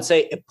that I would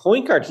say at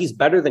point guard, he's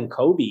better than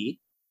Kobe.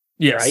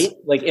 Yes. Right?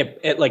 Like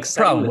at like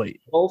probably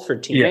for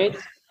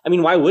teammates. Yeah.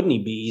 Why wouldn't he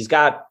be? He's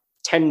got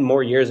 10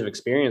 more years of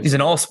experience. He's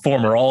an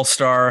former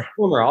all-star.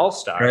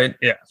 Right?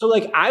 Yeah. So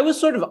like I was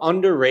sort of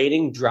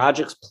underrating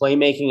Dragic's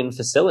playmaking and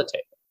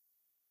facilitating.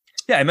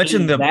 Yeah, I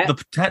mentioned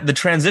the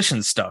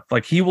transition stuff.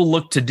 Like he will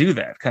look to do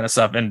that kind of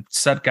stuff and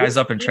set guys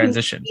up in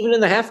transition. Even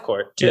in the half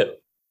court too.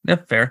 Yeah,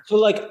 fair. So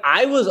like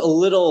I was a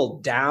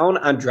little down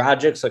on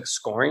Dragic's like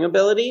scoring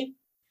ability.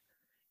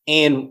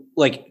 And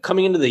like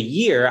coming into the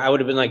year, I would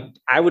have been like,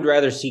 I would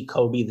rather see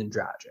Kobe than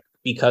Dragic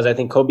because I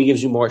think Kobe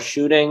gives you more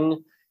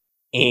shooting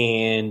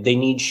and they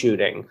need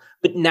shooting.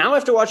 But now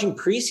after watching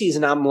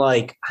preseason, I'm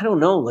like, I don't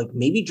know, like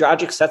maybe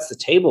Dragic sets the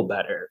table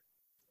better.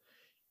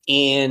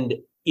 And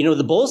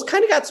the Bulls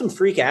kind of got some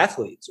freak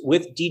athletes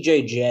with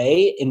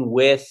DJJ and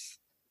with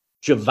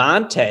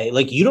Javonte.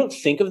 Like, you don't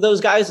think of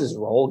those guys as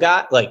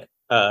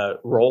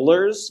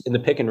rollers in the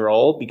pick and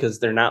roll because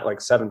they're not like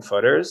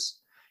 7-footers.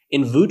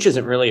 And Vooch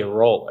isn't really a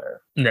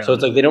roller. No. So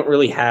it's like they don't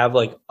really have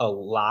like a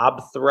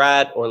lob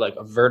threat or like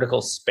a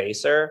vertical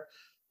spacer.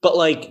 But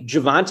like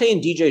Javonte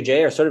and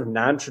DJJ are sort of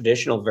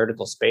non-traditional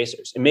vertical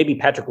spacers. And maybe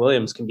Patrick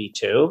Williams can be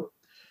too,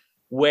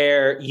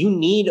 where you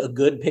need a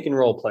good pick and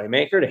roll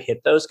playmaker to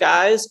hit those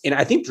guys. And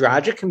I think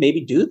Dragic can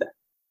maybe do that.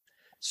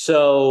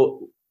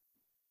 So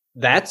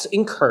that's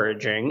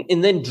encouraging.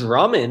 And then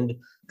Drummond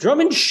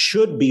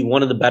should be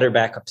one of the better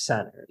backup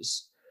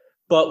centers.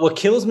 But what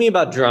kills me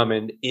about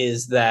Drummond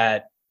is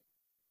that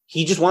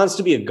he just wants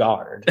to be a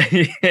guard.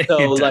 So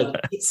like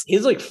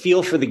his like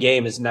feel for the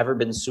game has never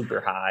been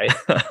super high,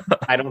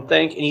 I don't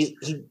think.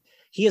 And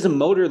he has a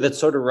motor that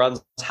sort of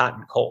runs hot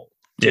and cold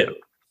too. Yeah.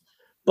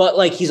 But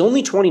like he's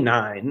only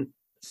 29.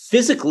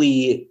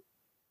 Physically,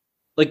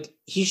 like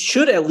he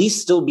should at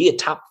least still be a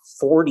top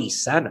 40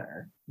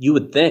 center, you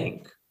would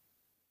think.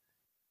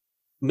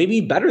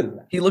 Maybe better than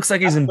that. He looks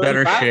like he's in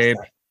better shape.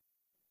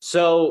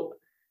 So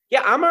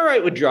yeah, I'm all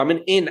right with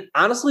Drummond. And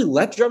honestly,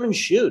 let Drummond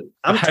shoot.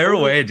 Fire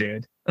away,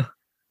 dude.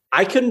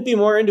 I couldn't be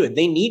more into it.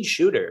 They need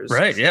shooters.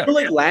 Right, yeah. But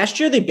like last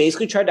year, they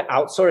basically tried to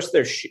outsource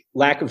their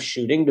lack of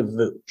shooting to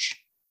Vooch.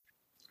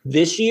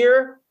 This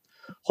year,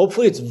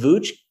 hopefully it's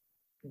Vooch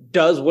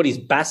does what he's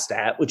best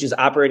at, which is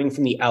operating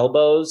from the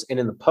elbows and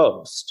in the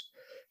post.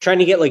 Trying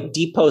to get like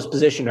deep post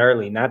position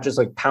early, not just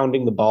like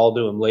pounding the ball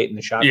to him late in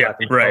the shot. Yeah,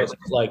 right. Post.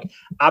 Like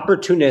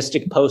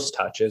opportunistic post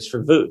touches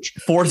for Vooch.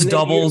 Force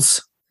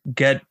doubles,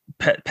 get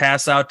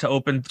pass out to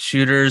open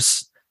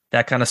shooters,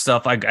 that kind of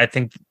stuff. I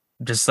think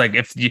just like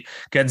if you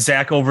get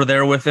Zach over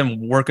there with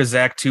him, work a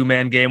Zach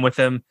 2-man game with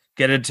him,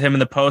 get it to him in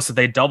the post. If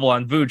they double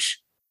on Vooch,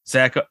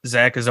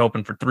 Zach is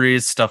open for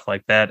threes, stuff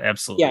like that.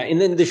 Absolutely. Yeah,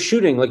 and then the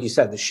shooting, like you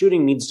said, the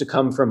shooting needs to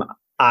come from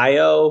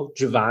Ayo,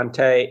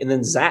 Javonte, and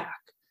then Zach.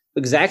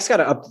 Like Zach's got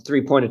to up the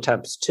 3-point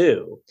attempts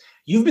too.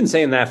 You've been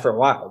saying that for a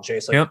while,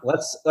 Jason. Like,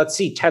 yep. Let's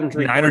see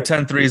 9 or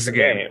 10 threes a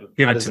game.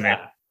 Give it to me.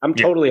 I'm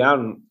totally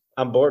on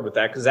board with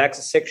that because Zach's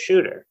a sick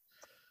shooter.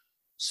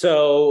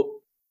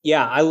 So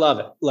yeah, I love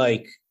it.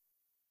 Like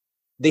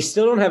they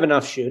still don't have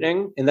enough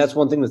shooting, and that's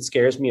one thing that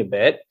scares me a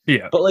bit.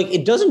 Yeah, but like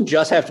it doesn't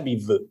just have to be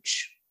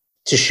Vooch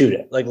to shoot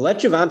it. Like let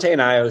Javonte and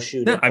Ayo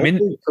shoot it. I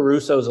mean,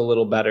 Caruso's a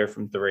little better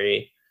from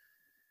 3.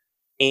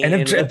 And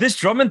if this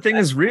Drummond thing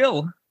is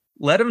real,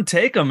 let him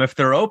take them if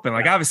they're open.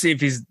 Like obviously,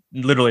 if he's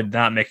literally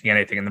not making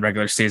anything in the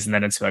regular season,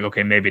 then it's like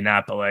okay, maybe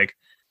not. But like,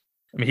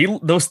 I mean,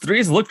 those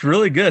threes looked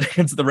really good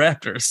against the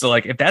Raptors. So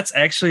like, if that's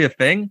actually a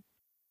thing,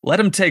 let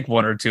him take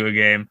 1 or 2 a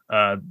game.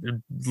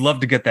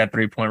 Love to get that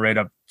 3-point rate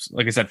up,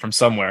 like I said, from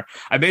somewhere.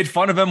 I made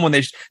fun of him when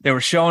they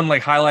were showing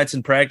like highlights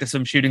in practice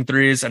of him shooting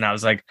threes, and I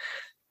was like,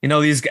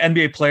 these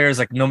NBA players,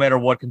 like no matter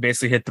what, can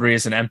basically hit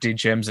threes in empty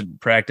gyms in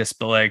practice.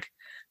 But like,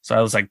 so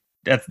I was like,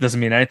 that doesn't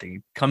mean anything. He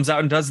comes out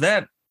and does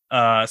that.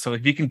 So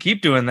if you can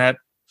keep doing that,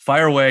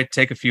 fire away,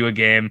 take a few a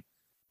game.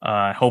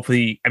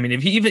 Hopefully, I mean,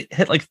 if he even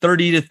hit like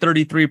 30 to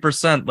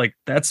 33%, like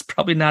that's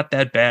probably not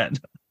that bad.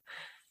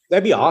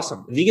 That'd be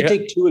awesome. If you could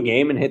take 2 a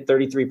game and hit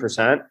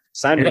 33%,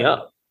 sign me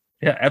up.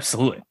 Yeah,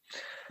 absolutely.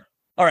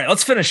 All right,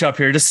 let's finish up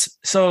here.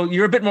 Just so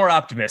you're a bit more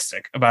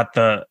optimistic about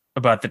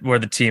where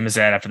the team is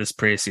at after this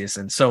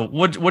preseason. So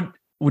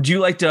would you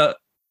like to,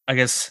 I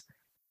guess,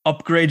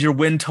 upgrade your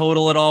win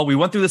total at all? We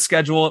went through the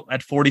schedule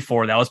at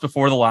 44. That was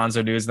before the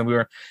Lonzo news. And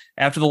then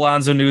after the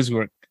Lonzo news, we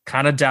were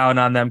kind of down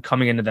on them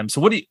coming into them.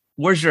 So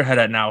where's your head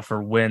at now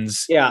for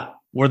wins? Yeah.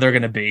 Where they're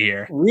going to be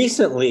here.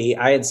 Recently,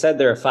 I had said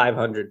they're a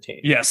 500 team.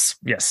 Yes.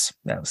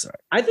 That was right.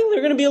 I think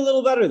they're going to be a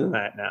little better than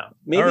that now.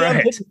 Maybe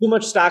I'm putting too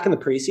much stock in the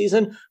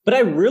preseason, but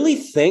I really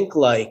think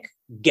like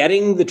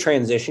getting the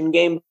transition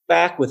game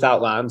back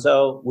without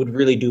Lonzo would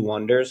really do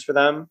wonders for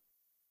them.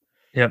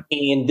 Yep.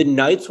 And the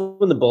nights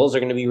when the Bulls are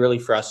going to be really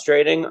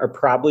frustrating are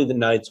probably the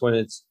nights when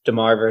it's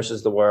DeMar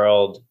versus the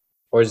world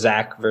or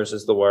Zach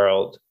versus the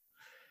world.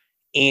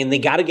 And they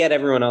got to get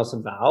everyone else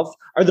involved.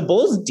 Are the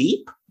Bulls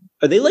deep?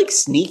 Are they like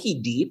sneaky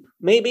deep?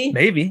 Maybe.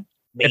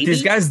 If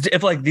these guys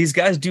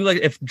do like,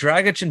 if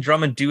Dragic and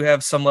Drummond do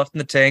have some left in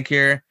the tank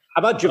here.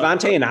 How about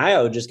Javonte and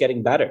Ayo just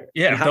getting better?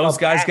 Yeah, if those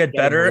guys get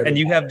better and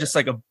you have just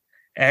like a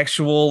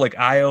actual like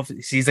Ayo,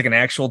 he's like an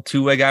actual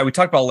 2-way guy. We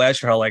talked about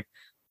last year how like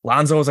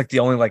Lonzo was like the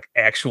only like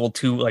actual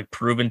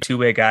proven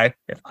 2-way guy.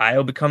 If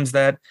Ayo becomes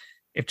that,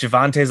 if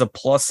Javonte is a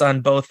plus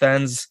on both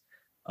ends,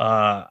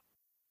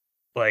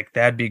 like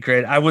that'd be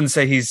great. I wouldn't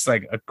say he's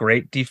like a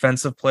great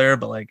defensive player,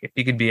 but like if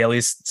he could be at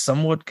least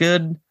somewhat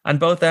good on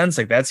both ends,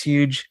 like that's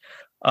huge.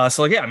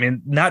 So like, yeah, I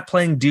mean, not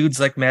playing dudes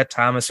like Matt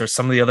Thomas or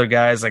some of the other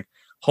guys, like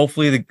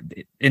hopefully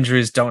the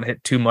injuries don't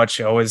hit too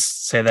much. I always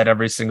say that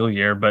every single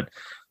year, but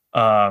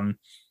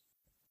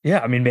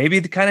yeah, I mean, maybe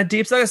the kind of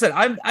deeps, like I said,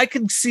 I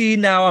can see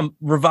now I'm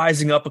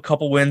revising up a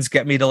couple wins,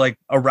 get me to like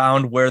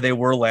around where they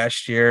were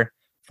last year,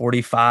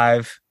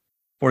 45.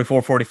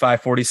 44,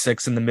 45,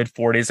 46 in the mid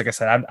 40s. Like I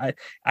said,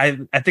 I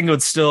think it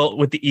would still,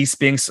 with the East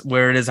being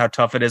where it is, how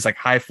tough it is, like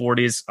high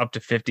 40s up to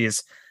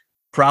 50s,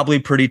 probably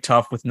pretty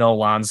tough with no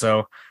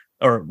Lonzo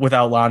or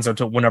without Lonzo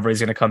to whenever he's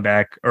going to come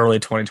back early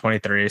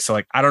 2023. So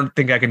like, I don't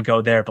think I can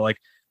go there, but like,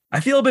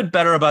 I feel a bit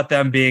better about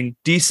them being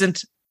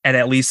decent and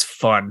at least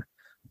fun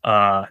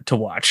to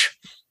watch.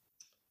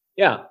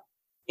 Yeah.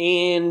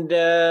 And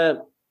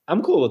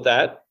I'm cool with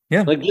that.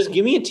 Yeah. Like, just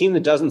give me a team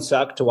that doesn't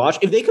suck to watch.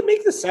 If they could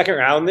make the second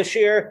round this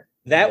year,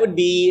 that would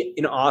be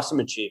an awesome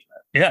achievement.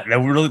 Yeah, that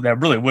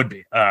really would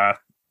be.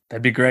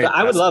 That'd be great. So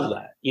I would love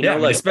that. You know,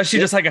 like, especially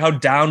just like how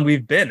down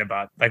we've been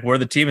about like where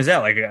the team is at.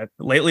 Like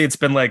lately, it's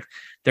been like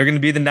they're going to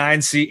be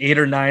the 8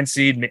 or 9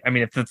 seed. I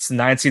mean, if it's the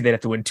 9 seed, they'd have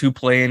to win 2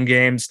 play-in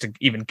games to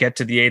even get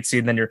to the 8 seed.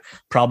 And then you're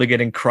probably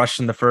getting crushed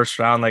in the first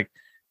round. Like,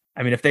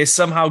 I mean, if they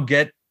somehow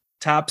get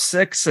top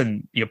 6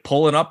 and you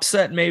pull an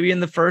upset maybe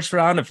in the first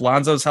round, if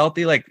Lonzo's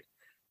healthy, like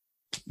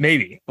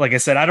maybe. Like I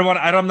said, I'm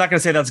not going to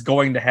say that's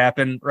going to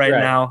happen right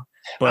now.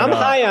 But, I'm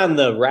high on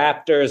the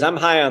Raptors. I'm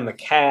high on the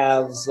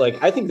Cavs.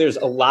 Like, I think there's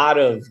a lot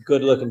of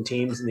good-looking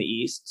teams in the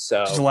East.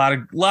 So there's a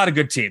lot of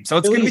good teams. So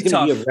it's going to be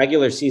tough. Be a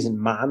regular season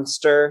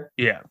monster.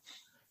 Yeah,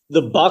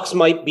 the Bucks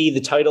might be the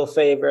title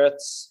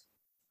favorites.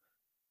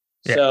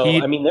 Yeah, so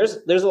I mean,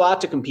 there's a lot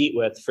to compete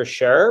with for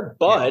sure.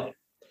 But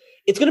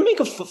it's going to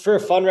make for a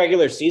fun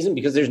regular season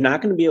because there's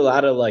not going to be a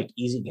lot of like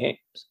easy games.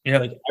 Yeah,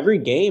 like every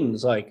game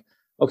is like,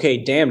 okay,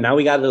 damn, now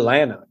we got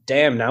Atlanta.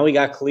 Damn, now we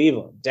got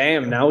Cleveland.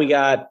 Damn, now we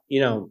got,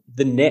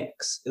 the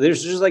Knicks.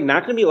 There's just like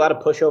not going to be a lot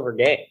of pushover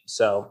games.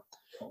 So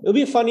it'll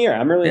be a fun year.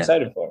 I'm really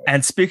excited for it.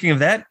 And speaking of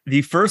that,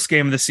 the first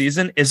game of the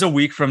season is a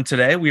week from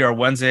today. We are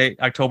Wednesday,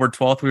 October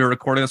 12th. We are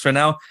recording this right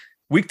now.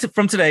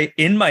 From today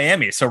in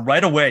Miami. So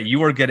right away,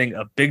 you are getting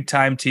a big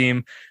time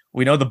team.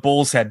 We know the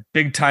Bulls had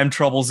big time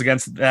troubles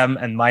against them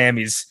and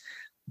Miami's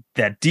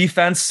that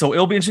defense. So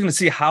it'll be interesting to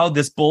see how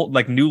this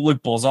new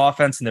look Bulls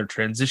offense and their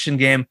transition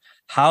game,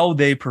 how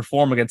they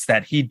perform against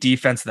that Heat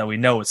defense that we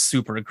know is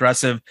super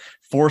aggressive,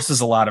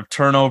 forces a lot of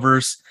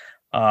turnovers.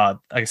 Like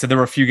I said, there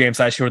were a few games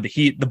last year where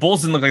the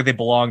Bulls didn't look like they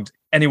belonged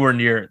anywhere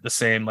near the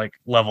same like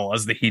level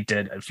as the Heat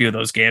did a few of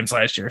those games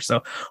last year.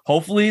 So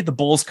hopefully the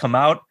Bulls come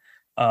out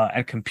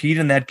and compete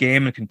in that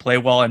game and can play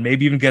well and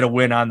maybe even get a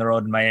win on the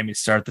road in Miami to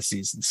start the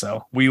season.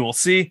 So we will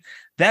see.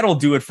 That'll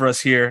do it for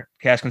us here,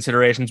 Cash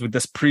Considerations, with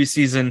this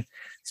preseason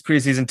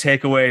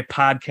takeaway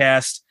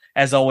podcast.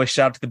 As always,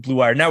 shout out to the Blue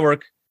Wire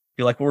Network. If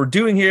you like what we're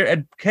doing here at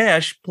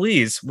Cash,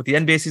 please, with the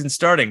NBA season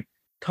starting,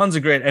 tons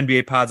of great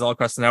NBA pods all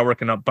across the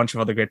network and a bunch of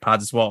other great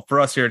pods as well. For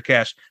us here at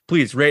Cash,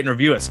 please rate and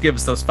review us. Give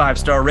us those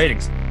 5-star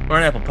ratings. We're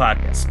on Apple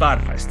Podcasts,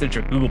 Spotify,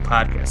 Stitcher, Google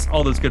Podcasts,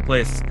 all those good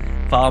places.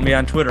 Follow me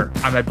on Twitter.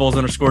 I'm at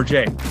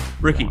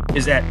Bulls_J. Ricky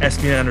is at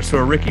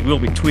SBN_Ricky. We'll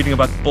be tweeting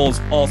about the Bulls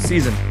all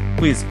season.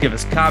 Please give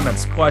us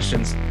comments,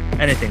 questions,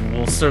 anything.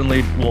 We'll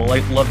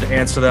love to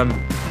answer them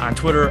on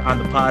Twitter, on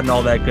the pod, and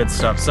all that good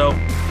stuff. So,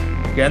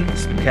 again,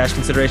 this has been Cash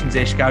Considerations,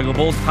 a Chicago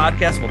Bulls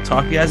podcast. We'll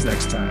talk to you guys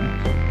next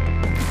time.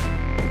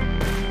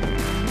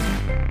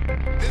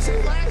 This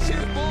ain't last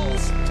year's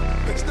Bulls.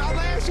 It's not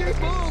last year's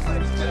Bulls,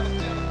 ladies and gentlemen.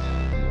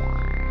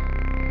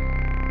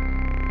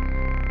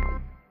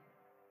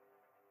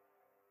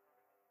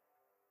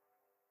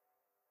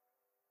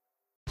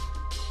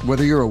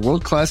 Whether you're a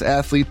world-class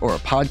athlete or a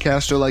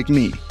podcaster like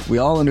me, we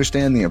all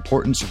understand the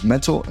importance of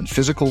mental and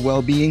physical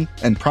well-being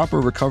and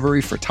proper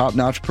recovery for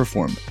top-notch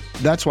performance.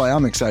 That's why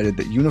I'm excited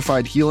that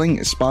Unified Healing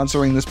is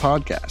sponsoring this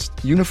podcast.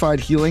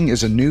 Unified Healing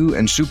is a new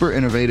and super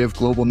innovative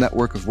global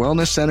network of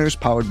wellness centers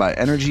powered by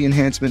Energy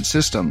Enhancement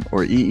System,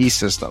 or EE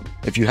System.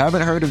 If you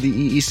haven't heard of the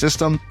EE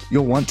System,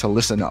 you'll want to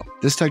listen up.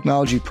 This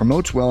technology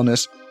promotes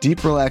wellness,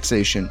 deep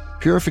relaxation,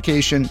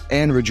 purification,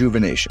 and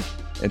rejuvenation.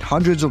 At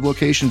hundreds of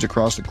locations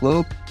across the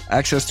globe,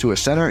 access to a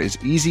center is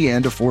easy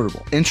and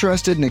affordable.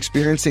 Interested in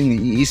experiencing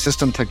the EE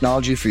System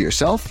technology for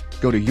yourself?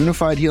 Go to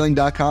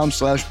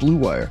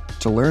unifiedhealing.com/bluewire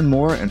to learn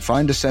more and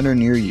find a center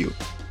near you.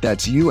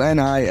 That's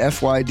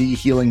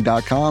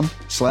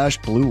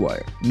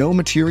unifydhealing.com/bluewire. No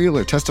material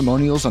or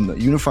testimonials on the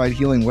Unified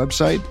Healing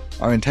website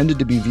are intended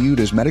to be viewed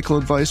as medical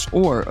advice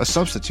or a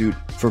substitute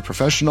for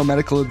professional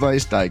medical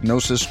advice,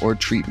 diagnosis, or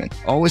treatment.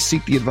 Always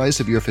seek the advice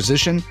of your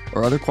physician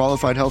or other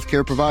qualified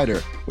healthcare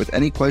provider with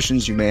any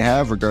questions you may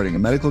have regarding a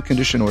medical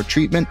condition or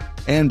treatment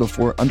and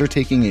before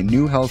undertaking a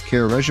new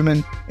healthcare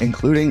regimen,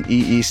 including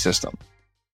EE System.